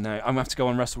 oh no, I'm going to have to go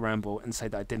on WrestleRamble and say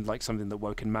that I didn't like something that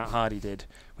Woken Matt Hardy did,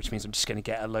 which means I'm just going to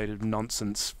get a load of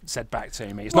nonsense said back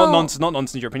to me. It's not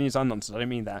nonsense, your opinions are nonsense, I don't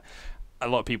mean that. A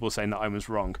lot of people saying that I was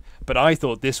wrong, but I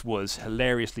thought this was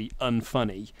hilariously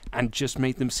unfunny and just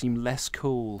made them seem less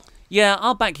cool. Yeah,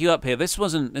 I'll back you up here. This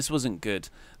wasn't good.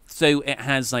 So it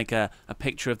has a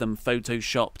picture of them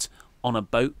photoshopped on a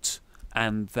boat,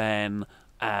 and then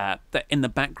in the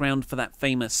background for that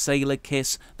famous sailor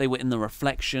kiss, they were in the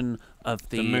reflection of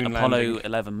the Apollo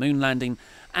 11 moon landing,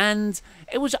 and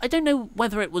it was, I don't know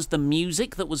whether it was the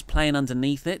music that was playing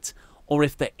underneath it, or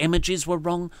if the images were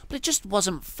wrong, but it just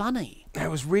wasn't funny. It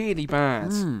was really bad.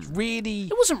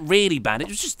 It wasn't really bad. It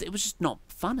was just not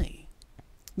funny.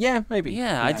 Yeah, maybe.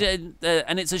 Yeah. I did,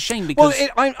 and it's a shame because.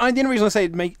 Well, the only reason I say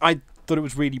I thought it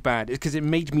was really bad is because it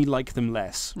made me like them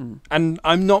less, and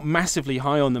I'm not massively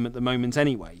high on them at the moment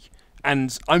anyway,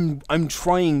 and I'm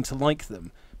trying to like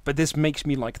them, but this makes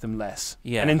me like them less.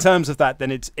 Yeah. And in terms of that, then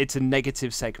it's a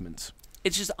negative segment.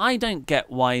 It's just I don't get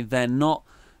why they're not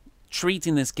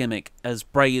treating this gimmick as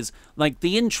Bray is...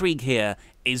 the intrigue here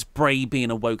is Bray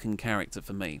being a Woken character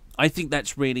for me. I think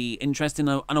that's really interesting,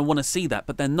 and I want to see that,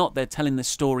 but they're not. They're telling this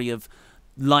story of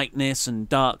lightness and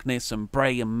darkness and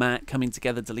Bray and Matt coming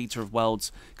together, Deleter of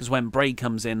Worlds, because when Bray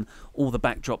comes in, all the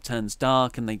backdrop turns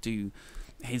dark and they do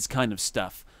his kind of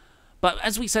stuff. But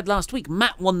as we said last week,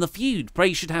 Matt won the feud.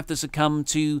 Bray should have to succumb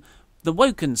to the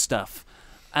Woken stuff.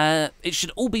 It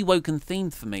should all be Woken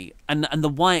themed for me, and the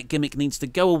Wyatt gimmick needs to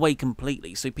go away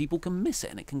completely so people can miss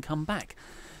it and it can come back.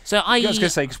 So I was going to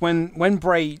say, because when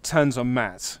Bray turns on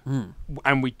Matt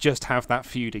and we just have that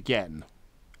feud again,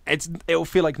 it'll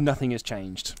feel like nothing has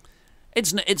changed.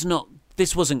 It's not.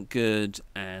 This wasn't good,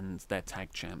 and they're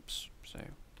tag champs, so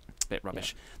a bit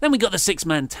rubbish. Yeah. Then we got the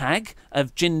 6-man tag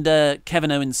of Jinder,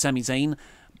 Kevin Owens, Sami Zayn,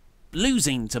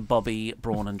 losing to Bobby,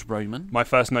 Braun, and Roman. My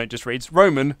first note just reads,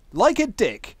 Roman, like a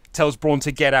dick, tells Braun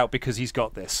to get out because he's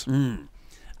got this. And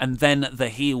then the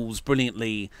heels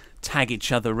brilliantly tag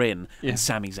each other in, and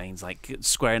Sami Zayn's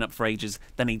squaring up for ages.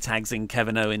 Then he tags in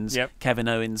Kevin Owens. Yep. Kevin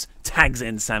Owens tags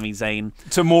in Sami Zayn.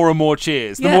 To more and more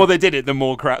cheers. The more they did it, the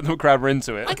more the crowd were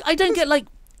into it. I don't get,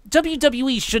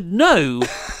 WWE should know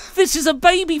this is a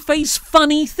babyface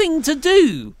funny thing to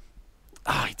do.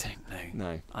 I don't know.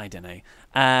 No. I don't know.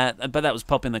 But that was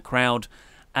pop in the crowd.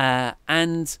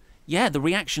 And yeah, the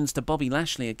reactions to Bobby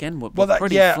Lashley again were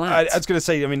pretty flat. I was going to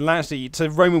say, I mean, Lashley, so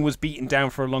Roman was beaten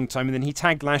down for a long time, and then he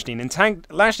tagged Lashley, and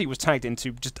Lashley was tagged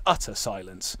into just utter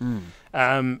silence.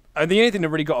 And the only thing that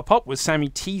really got a pop was Sami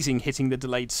teasing hitting the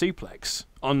delayed suplex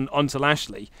onto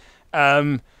Lashley.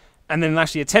 And then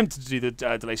Lashley attempted to do the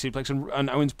delayed suplex, and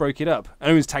Owens broke it up.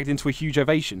 And Owens tagged into a huge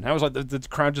ovation. That was like the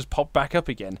crowd just popped back up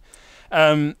again.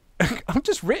 I'm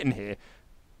just written here.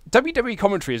 WWE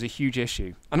commentary is a huge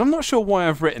issue, and I'm not sure why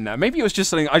I've written that. Maybe it was just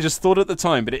something I just thought at the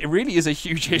time, but it really is a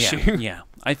huge issue. Yeah,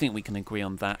 I think we can agree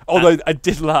on that. Although I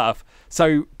did laugh.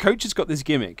 So Coach has got this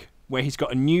gimmick where he's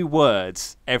got a new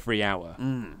words every hour.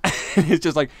 And it's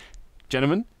just like,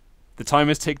 gentlemen, the time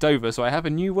has ticked over, so I have a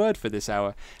new word for this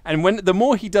hour. And the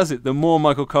more he does it, the more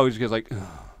Michael Cole just goes like, ugh,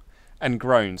 and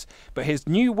groans. But his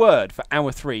new word for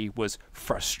hour 3 was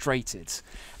frustrated.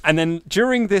 And then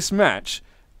during this match,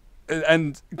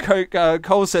 and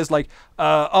Cole says like,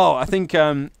 I think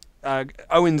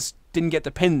Owens didn't get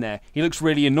the pin there. He looks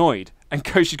really annoyed. And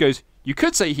Coach goes, you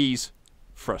could say he's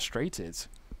frustrated.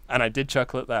 And I did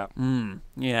chuckle at that.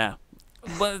 Yeah.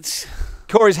 But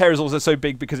Corey's hair is also so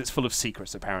big because it's full of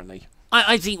secrets, apparently.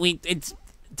 I think it's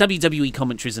WWE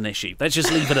commentary is an issue. Let's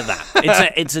just leave it at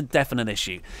that. It's a definite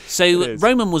issue. So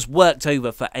Roman was worked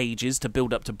over for ages to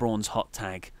build up to Braun's hot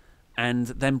tag. And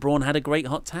then Braun had a great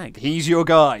hot tag. He's your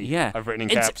guy. Yeah. I've written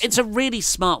in caps. It's a really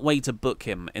smart way to book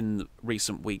him in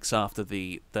recent weeks after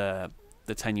the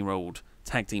 10-year-old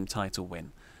tag team title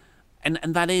win. And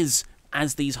that is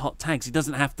as these hot tags. He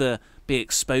doesn't have to be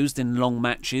exposed in long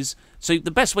matches. So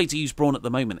the best way to use Braun at the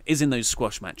moment is in those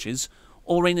squash matches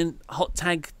or in hot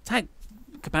tag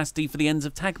capacity for the ends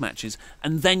of tag matches.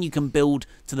 And then you can build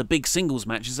to the big singles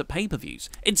matches at pay-per-views.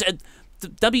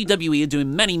 WWE are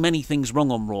doing many, many things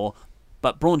wrong on Raw,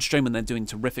 but Braun Strowman, they're doing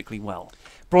terrifically well.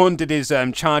 Braun did his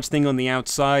charge thing on the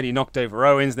outside. He knocked over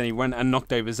Owens, then he went and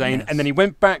knocked over Zayn, Yes. and then he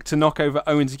went back to knock over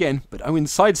Owens again, but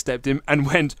Owens sidestepped him and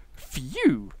went,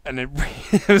 phew, and it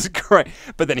was great.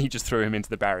 But then he just threw him into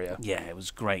the barrier. Yeah, it was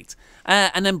great.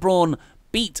 And then Braun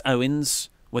beat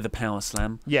Owens with a power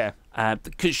slam. Yeah.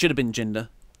 Should have been Jinder.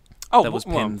 Oh, that was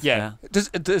pinned. Yeah. Does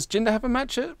Jinder have a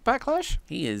match at Backlash?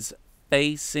 He is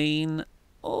facing...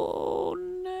 Oh,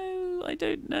 no, I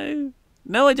don't know.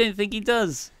 No, I don't think he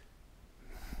does.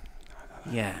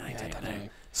 Yeah, I don't know.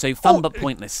 So fun but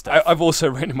pointless stuff. I've also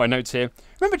written in my notes here.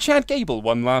 Remember Chad Gable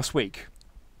won last week?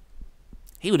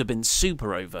 He would have been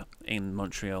super over in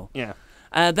Montreal. Yeah.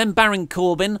 Then Baron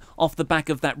Corbin, off the back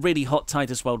of that really hot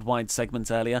Titus Worldwide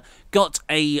segment earlier, got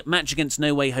a match against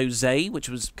No Way Jose, which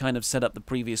was kind of set up the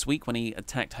previous week when he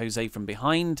attacked Jose from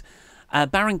behind.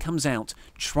 Baron comes out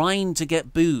trying to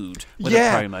get booed with a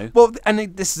promo. Well,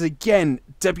 and this is again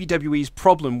WWE's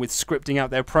problem with scripting out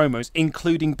their promos,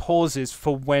 including pauses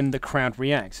for when the crowd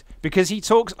reacts. Because he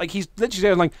talks like he's literally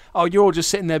going like, "Oh, you're all just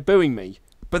sitting there booing me,"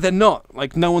 but they're not.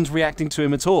 Like no one's reacting to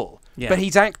him at all. Yeah. But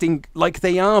he's acting like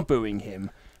they are booing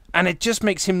him, and it just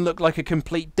makes him look like a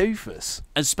complete doofus.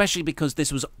 Especially because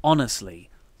this was honestly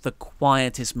the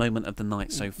quietest moment of the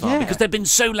night so far. Yeah. Because they've been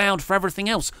so loud for everything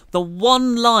else. The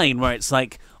one line where it's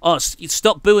like, "Oh,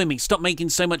 stop booing me, stop making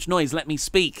so much noise, let me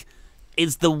speak,"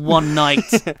 is the one night,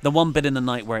 the one bit in the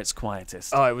night where it's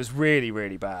quietest. Oh, it was really,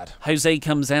 really bad. Jose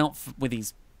comes out with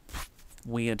his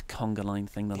weird conga line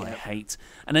thing that I hate.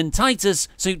 And then Titus,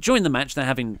 so during the match, they're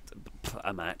having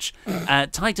a match.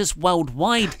 Titus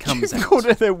Worldwide comes out. Called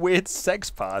it their weird sex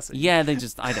party. Yeah, I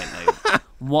don't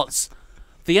know.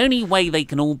 The only way they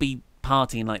can all be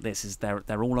partying like this is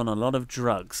they're all on a lot of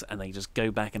drugs and they just go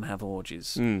back and have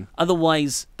orgies.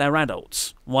 Otherwise, they're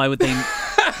adults. Why would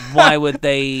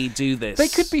they do this? They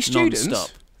could be students.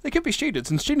 Non-stop? They could be students,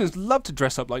 and students love to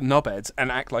dress up like knobheads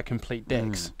and act like complete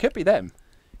dicks. Could be them.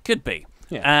 Could be.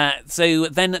 Yeah. So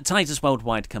then Titus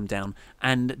Worldwide come down,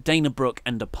 and Dana Brooke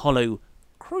and Apollo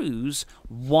Crews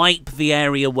wipe the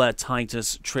area where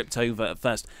Titus tripped over at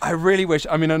first. I really wish,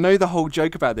 I know the whole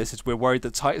joke about this is we're worried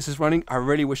that Titus is running. I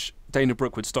really wish Dana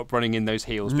Brooke would stop running in those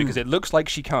heels because it looks like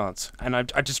she can't. And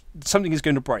I just, something is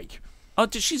going to break. Oh,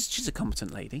 she's a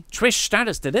competent lady. Trish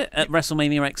Stratus did it at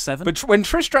WrestleMania X7. But when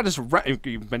Trish Stratus,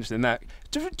 you mentioned that,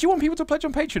 do you want people to pledge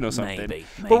on Patreon or something? Maybe.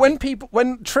 But when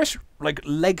Trish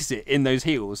legs it in those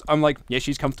heels, I'm like, yeah,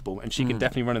 she's comfortable and she can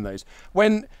definitely run in those.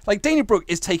 When Dana Brooke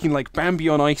is taking Bambi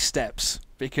on ice steps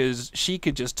because she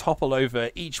could just topple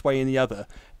over each way and the other,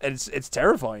 it's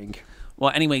terrifying.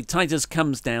 Well, anyway, Titus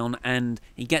comes down and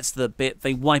he gets to the bit.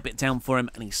 They wipe it down for him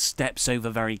and he steps over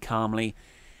very calmly.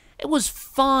 It was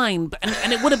fine,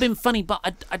 and it would have been funny, but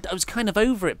I was kind of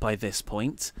over it by this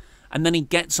point. And then he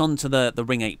gets onto the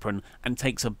ring apron and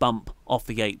takes a bump off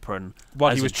the apron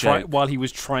while as he a was joke. while he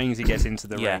was trying to get into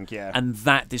the ring. Yeah, And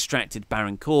that distracted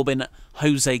Baron Corbin.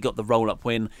 Jose got the roll-up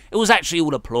win. It was actually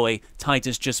all a ploy.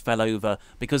 Titus just fell over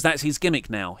because that's his gimmick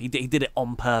now. He did it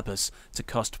on purpose to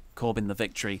cost Corbin the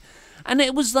victory. And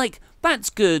it was like, that's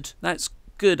good.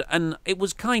 And it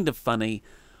was kind of funny.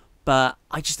 But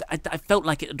I felt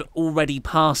like it had already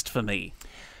passed for me.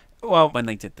 Well, when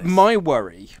they did this. My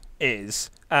worry is,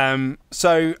 I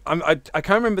can't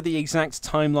remember the exact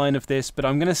timeline of this, but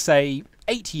I'm going to say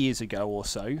 8 years ago or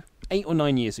so, 8 or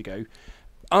 9 years ago,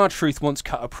 R-Truth once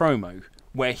cut a promo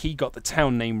where he got the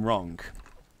town name wrong.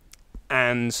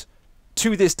 And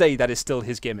to this day, that is still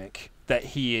his gimmick, that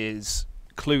he is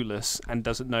clueless and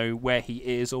doesn't know where he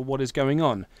is or what is going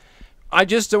on. I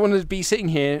just don't want to be sitting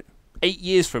here 8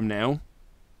 years from now.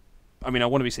 I mean, I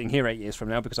want to be sitting here 8 years from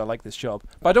now because I like this job.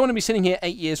 But I don't want to be sitting here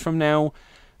 8 years from now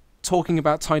talking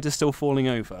about Titus still falling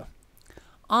over.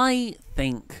 I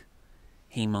think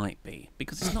he might be,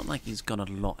 because it's not like he's got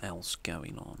a lot else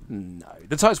going on. No.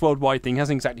 The Titus Worldwide thing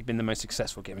hasn't exactly been the most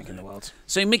successful gimmick in the world.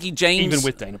 So Mickie James even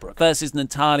with Dana Brooke. versus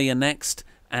Natalya next.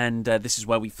 And this is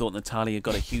where we thought Natalya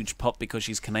got a huge pop because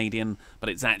she's Canadian, but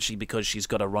it's actually because she's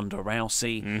got a Ronda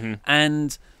Rousey. Mm-hmm.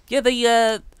 And yeah,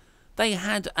 they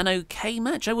had an okay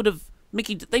match.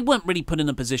 They weren't really put in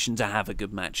a position to have a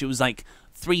good match. It was like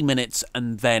 3 minutes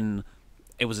and then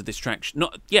it was a distraction.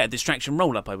 Distraction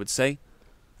roll-up, I would say.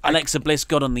 Alexa Bliss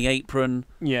got on the apron.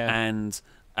 Yeah. And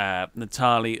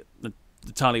Natalya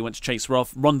went to chase her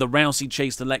off. Ronda Rousey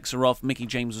chased Alexa off. Mickie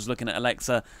James was looking at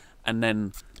Alexa. And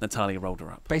then Natalya rolled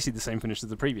her up. Basically the same finish as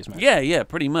the previous match. Yeah,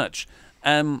 pretty much.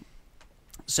 So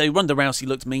Ronda Rousey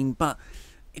looked mean, but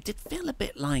it did feel a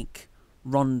bit like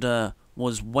Ronda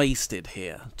was wasted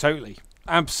here. Totally.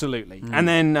 Absolutely. And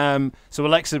then, so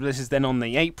Alexa Bliss is then on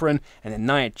the apron, and then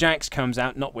Nia Jax comes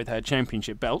out, not with her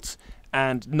championship belt,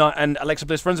 and Alexa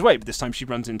Bliss runs away, but this time she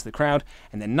runs into the crowd,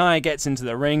 and then Nia gets into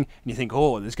the ring, and you think,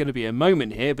 oh, there's going to be a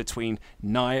moment here between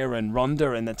Nia and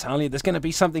Ronda and Natalya. There's going to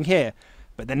be something here.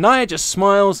 But then Nia just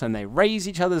smiles, and they raise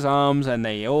each other's arms, and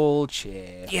they all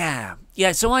cheer. Yeah,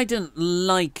 so I didn't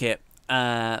like it,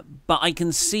 but I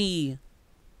can see...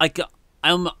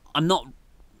 I'm not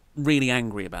really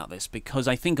angry about this, because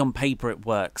I think on paper it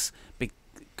works,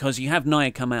 because you have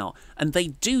Nia come out, and they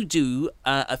do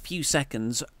a few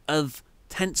seconds of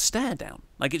tense stare down.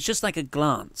 Like, it's just like a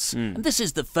glance. And this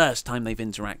is the first time they've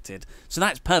interacted, so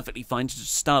that's perfectly fine to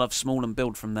just start off small and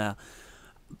build from there.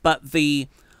 But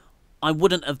I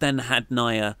wouldn't have then had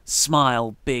Nia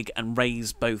smile big and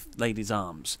raise both ladies'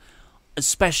 arms,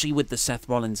 especially with the Seth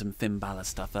Rollins and Finn Balor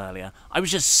stuff earlier. I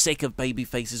was just sick of baby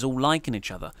faces all liking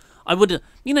each other. I would have,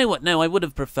 you know what? No, I would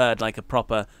have preferred like a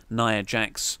proper Nia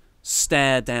Jax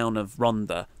stare down of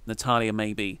Ronda. Natalya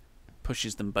maybe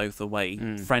pushes them both away,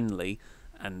 friendly,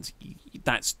 and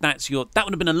that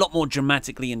would have been a lot more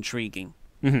dramatically intriguing.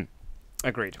 Mm-hmm.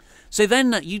 Agreed. So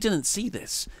then you didn't see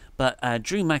this, but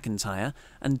Drew McIntyre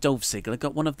and Dolph Ziggler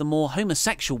got one of the more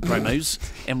homosexual promos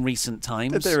in recent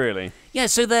times. Did they really? Yeah,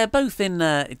 so they're both in,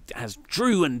 it has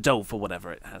Drew and Dolph or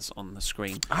whatever it has on the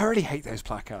screen. I really hate those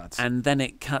placards. And then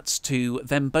it cuts to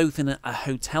them both in a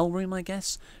hotel room, I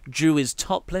guess. Drew is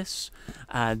topless.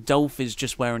 Dolph is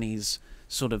just wearing his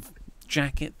sort of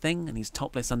jacket thing, and he's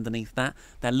topless underneath that.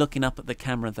 They're looking up at the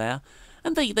camera there.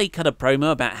 And they cut a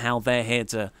promo about how they're here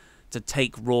to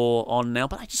take Raw on now,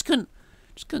 but I just couldn't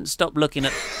stop looking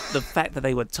at the fact that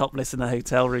they were topless in a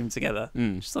hotel room together.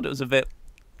 Just thought it was a bit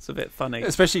funny.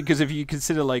 Especially because if you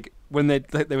consider, like, when they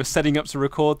were setting up to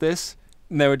record this,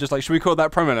 and they were just like, should we record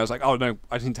that promo? And I was like, oh no,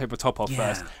 I didn't take my top off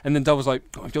first. And then Dove was like,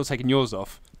 oh, if you're taking yours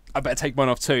off, I better take mine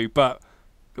off too, but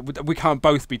we can't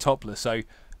both be topless, so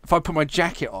if I put my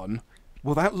jacket on,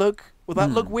 will that look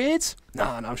weird? No,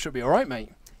 I'm sure it'll be alright, mate.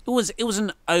 It was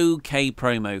an okay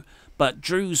promo, but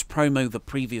Drew's promo the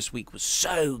previous week was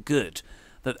so good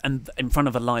and in front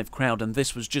of a live crowd, and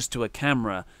this was just to a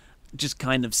camera, just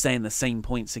kind of saying the same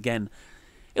points again.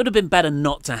 It would have been better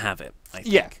not to have it, I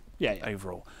think. Yeah.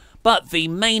 Overall. But the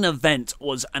main event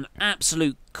was an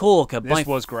absolute corker. This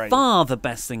was great. Far the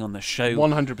best thing on the show.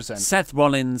 100%. Seth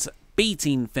Rollins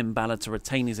beating Finn Balor to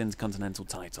retain his Intercontinental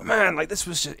title. Man, like, this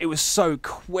was it was so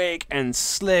quick and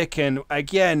slick, and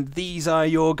again, these are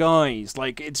your guys.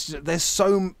 Like, there's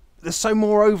so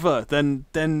more over than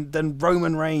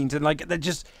Roman Reigns, and like, they're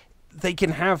just, they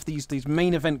can have these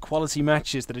main event quality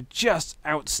matches that are just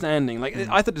outstanding. Like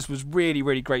I thought this was really,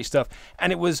 really great stuff.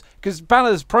 And it was because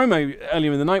Balor's promo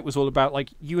earlier in the night was all about like,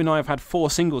 you and I have had 4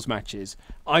 singles matches.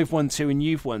 I've won 2 and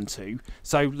you've won 2.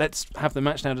 So let's have the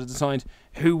match now to decide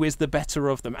who is the better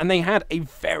of them. And they had a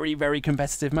very, very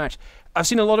competitive match. I've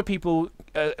seen a lot of people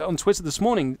on Twitter this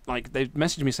morning, like they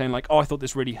messaged me saying like, oh, I thought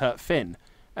this really hurt Finn.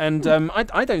 And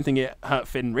I don't think it hurt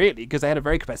Finn really, because they had a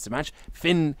very competitive match.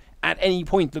 Finn at any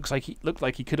point looked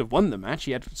like he could have won the match.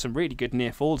 He had some really good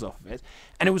near falls off of it,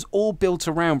 and it was all built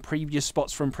around previous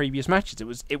spots from previous matches.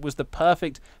 It was the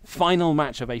perfect final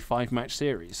match of a 5-match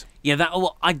series. Yeah,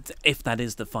 if that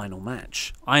is the final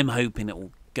match, I'm hoping it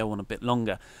will go on a bit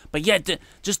longer. But yeah,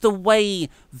 just the way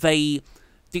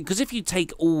because if you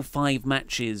take all 5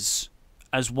 matches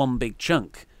as one big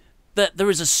chunk, that there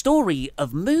is a story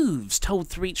of moves told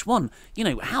through each one. You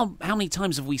know, how many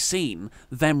times have we seen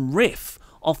them riff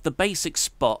off the basic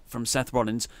spot from Seth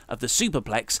Rollins of the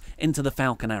superplex into the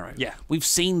Falcon Arrow? Yeah. We've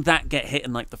seen that get hit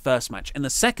in like the first match. In the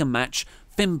second match,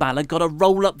 Finn Balor got a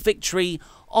roll-up victory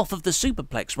off of the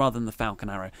superplex rather than the Falcon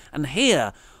Arrow. And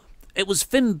here, it was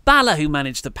Finn Balor who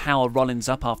managed to power Rollins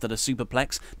up after the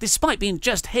superplex, despite being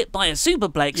just hit by a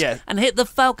superplex and hit the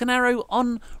Falcon Arrow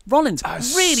on Rollins.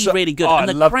 Really good. And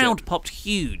the crowd popped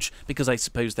huge, because I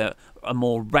suppose they're a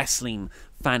more wrestling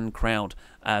fan crowd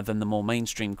than the more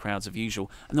mainstream crowds of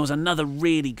usual. And there was another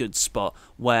really good spot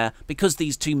where, because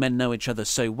these two men know each other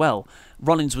so well,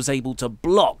 Rollins was able to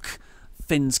block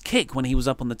Finn's kick when he was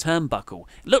up on the turnbuckle.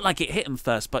 It looked like it hit him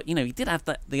first, but you know, he did have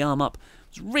the arm up.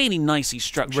 It was really nicely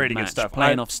structured really match, good stuff.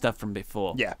 playing off stuff from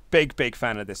before. Yeah, big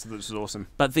fan of this. This was awesome.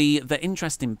 But the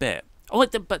interesting bit,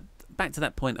 but back to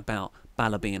that point about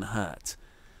Balor being hurt.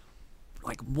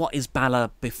 Like, what is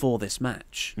Balor before this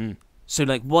match? So,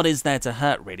 like, what is there to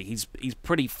hurt, really? He's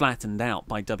pretty flattened out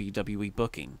by WWE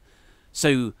booking.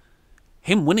 So,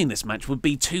 him winning this match would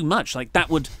be too much. Like, that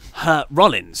would hurt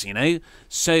Rollins, you know?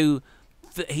 So,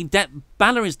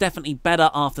 Balor is definitely better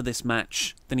after this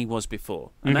match than he was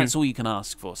before. And that's all you can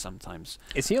ask for sometimes.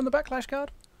 Is he on the Backlash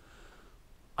card?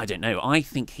 I don't know. I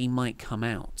think he might come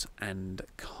out and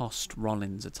cost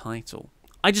Rollins a title.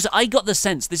 I got the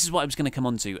sense, this is what I was going to come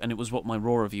on to, and it was what my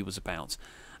Raw review was about.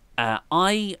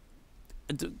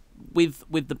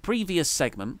 With the previous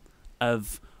segment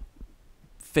of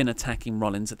Finn attacking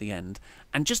Rollins at the end,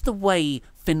 and just the way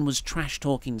Finn was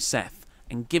trash-talking Seth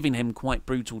and giving him quite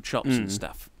brutal chops and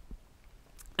stuff.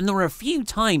 And there were a few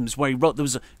times where there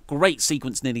was a great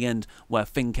sequence near the end where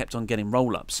Finn kept on getting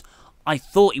roll-ups. I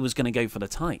thought he was going to go for the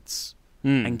tights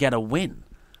and get a win.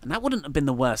 And that wouldn't have been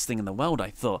the worst thing in the world, I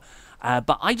thought.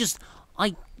 But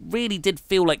I really did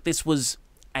feel like this was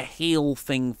a heel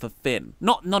thing for Finn.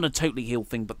 Not a totally heel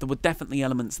thing, but there were definitely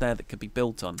elements there that could be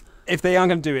built on. If they are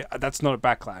going to do it, that's not a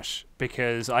Backlash,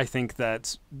 because I think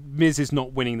that Miz is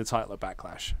not winning the title at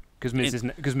Backlash. Because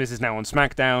Miz is now on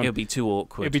SmackDown. It'll be too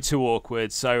awkward. It'll be too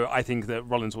awkward. So I think that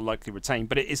Rollins will likely retain.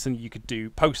 But it is something you could do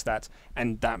post that,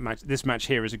 and this match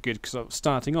here is a good sort of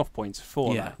starting off point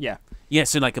for that. Yeah.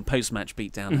 So like a post-match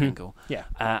beatdown angle. Yeah.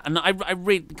 And I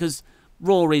read, because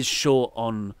Raw is short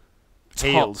on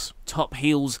top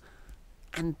heels,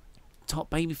 and top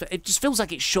baby. It just feels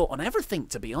like it's short on everything,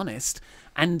 to be honest.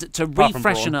 And to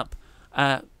refreshen up.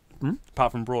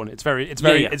 Apart from Braun, it's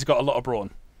got a lot of Braun.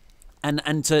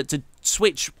 And to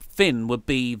switch Finn would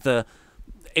be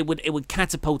it would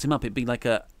catapult him up. It'd be like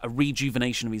a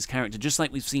rejuvenation of his character, just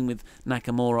like we've seen with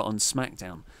Nakamura on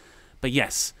SmackDown. But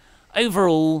yes,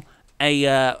 overall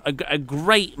a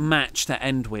great match to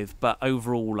end with, but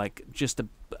overall like just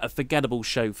a forgettable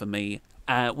show for me.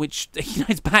 Which, you know,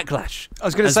 it's Backlash. I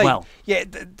was going to say, well. Yeah,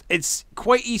 it's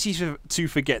quite easy to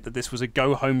forget that this was a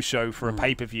go-home show for a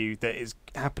pay-per-view that is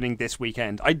happening this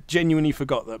weekend. I genuinely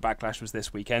forgot that Backlash was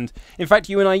this weekend. In fact,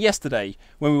 you and I yesterday,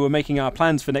 when we were making our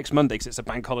plans for next Monday, because it's a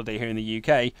bank holiday here in the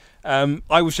UK,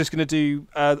 I was just going to do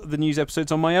the news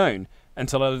episodes on my own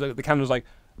until the camera was like,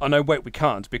 oh no, wait, we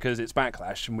can't because it's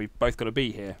Backlash and we've both got to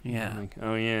be here. Yeah. Like,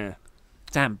 oh yeah.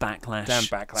 Damn Backlash.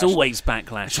 It's always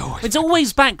Backlash. It's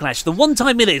always Backlash. The one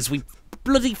time it is, we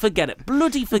bloody forget it.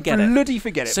 Bloody forget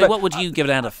it. So what would you give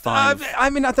it out of 5? I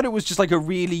mean, I thought it was just like a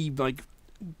really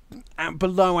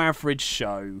below average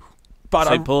show.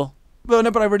 But poor? Well,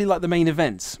 no, but I really liked the main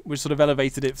event, which sort of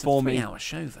elevated it for me. It's a 3-hour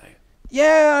show, though.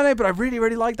 Yeah, I know, but I really,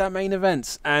 really liked that main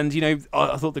event. And, you know,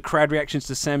 I thought the crowd reactions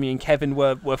to Sami and Kevin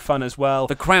were fun as well.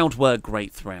 The crowd were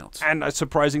great throughout. And I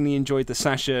surprisingly enjoyed the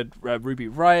Sasha Ruby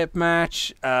Riott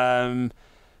match.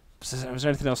 Was there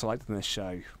anything else I liked in this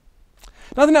show?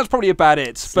 No, I think that's probably about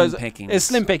it. Slim picking. It's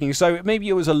slim picking, so maybe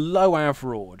it was a low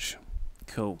average.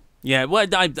 Cool. Yeah, well,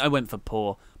 I went for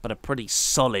poor, but a pretty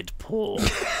solid poor.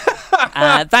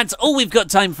 That's all we've got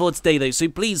time for today, though, so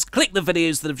please click the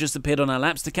videos that have just appeared on our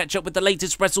laps to catch up with the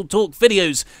latest WrestleTalk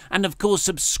videos, and of course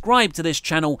subscribe to this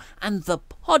channel and the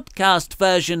podcast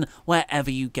version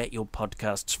wherever you get your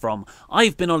podcasts from.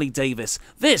 I've been Ollie Davis,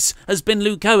 this has been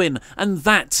Luke Owen, and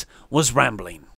that was Rambling.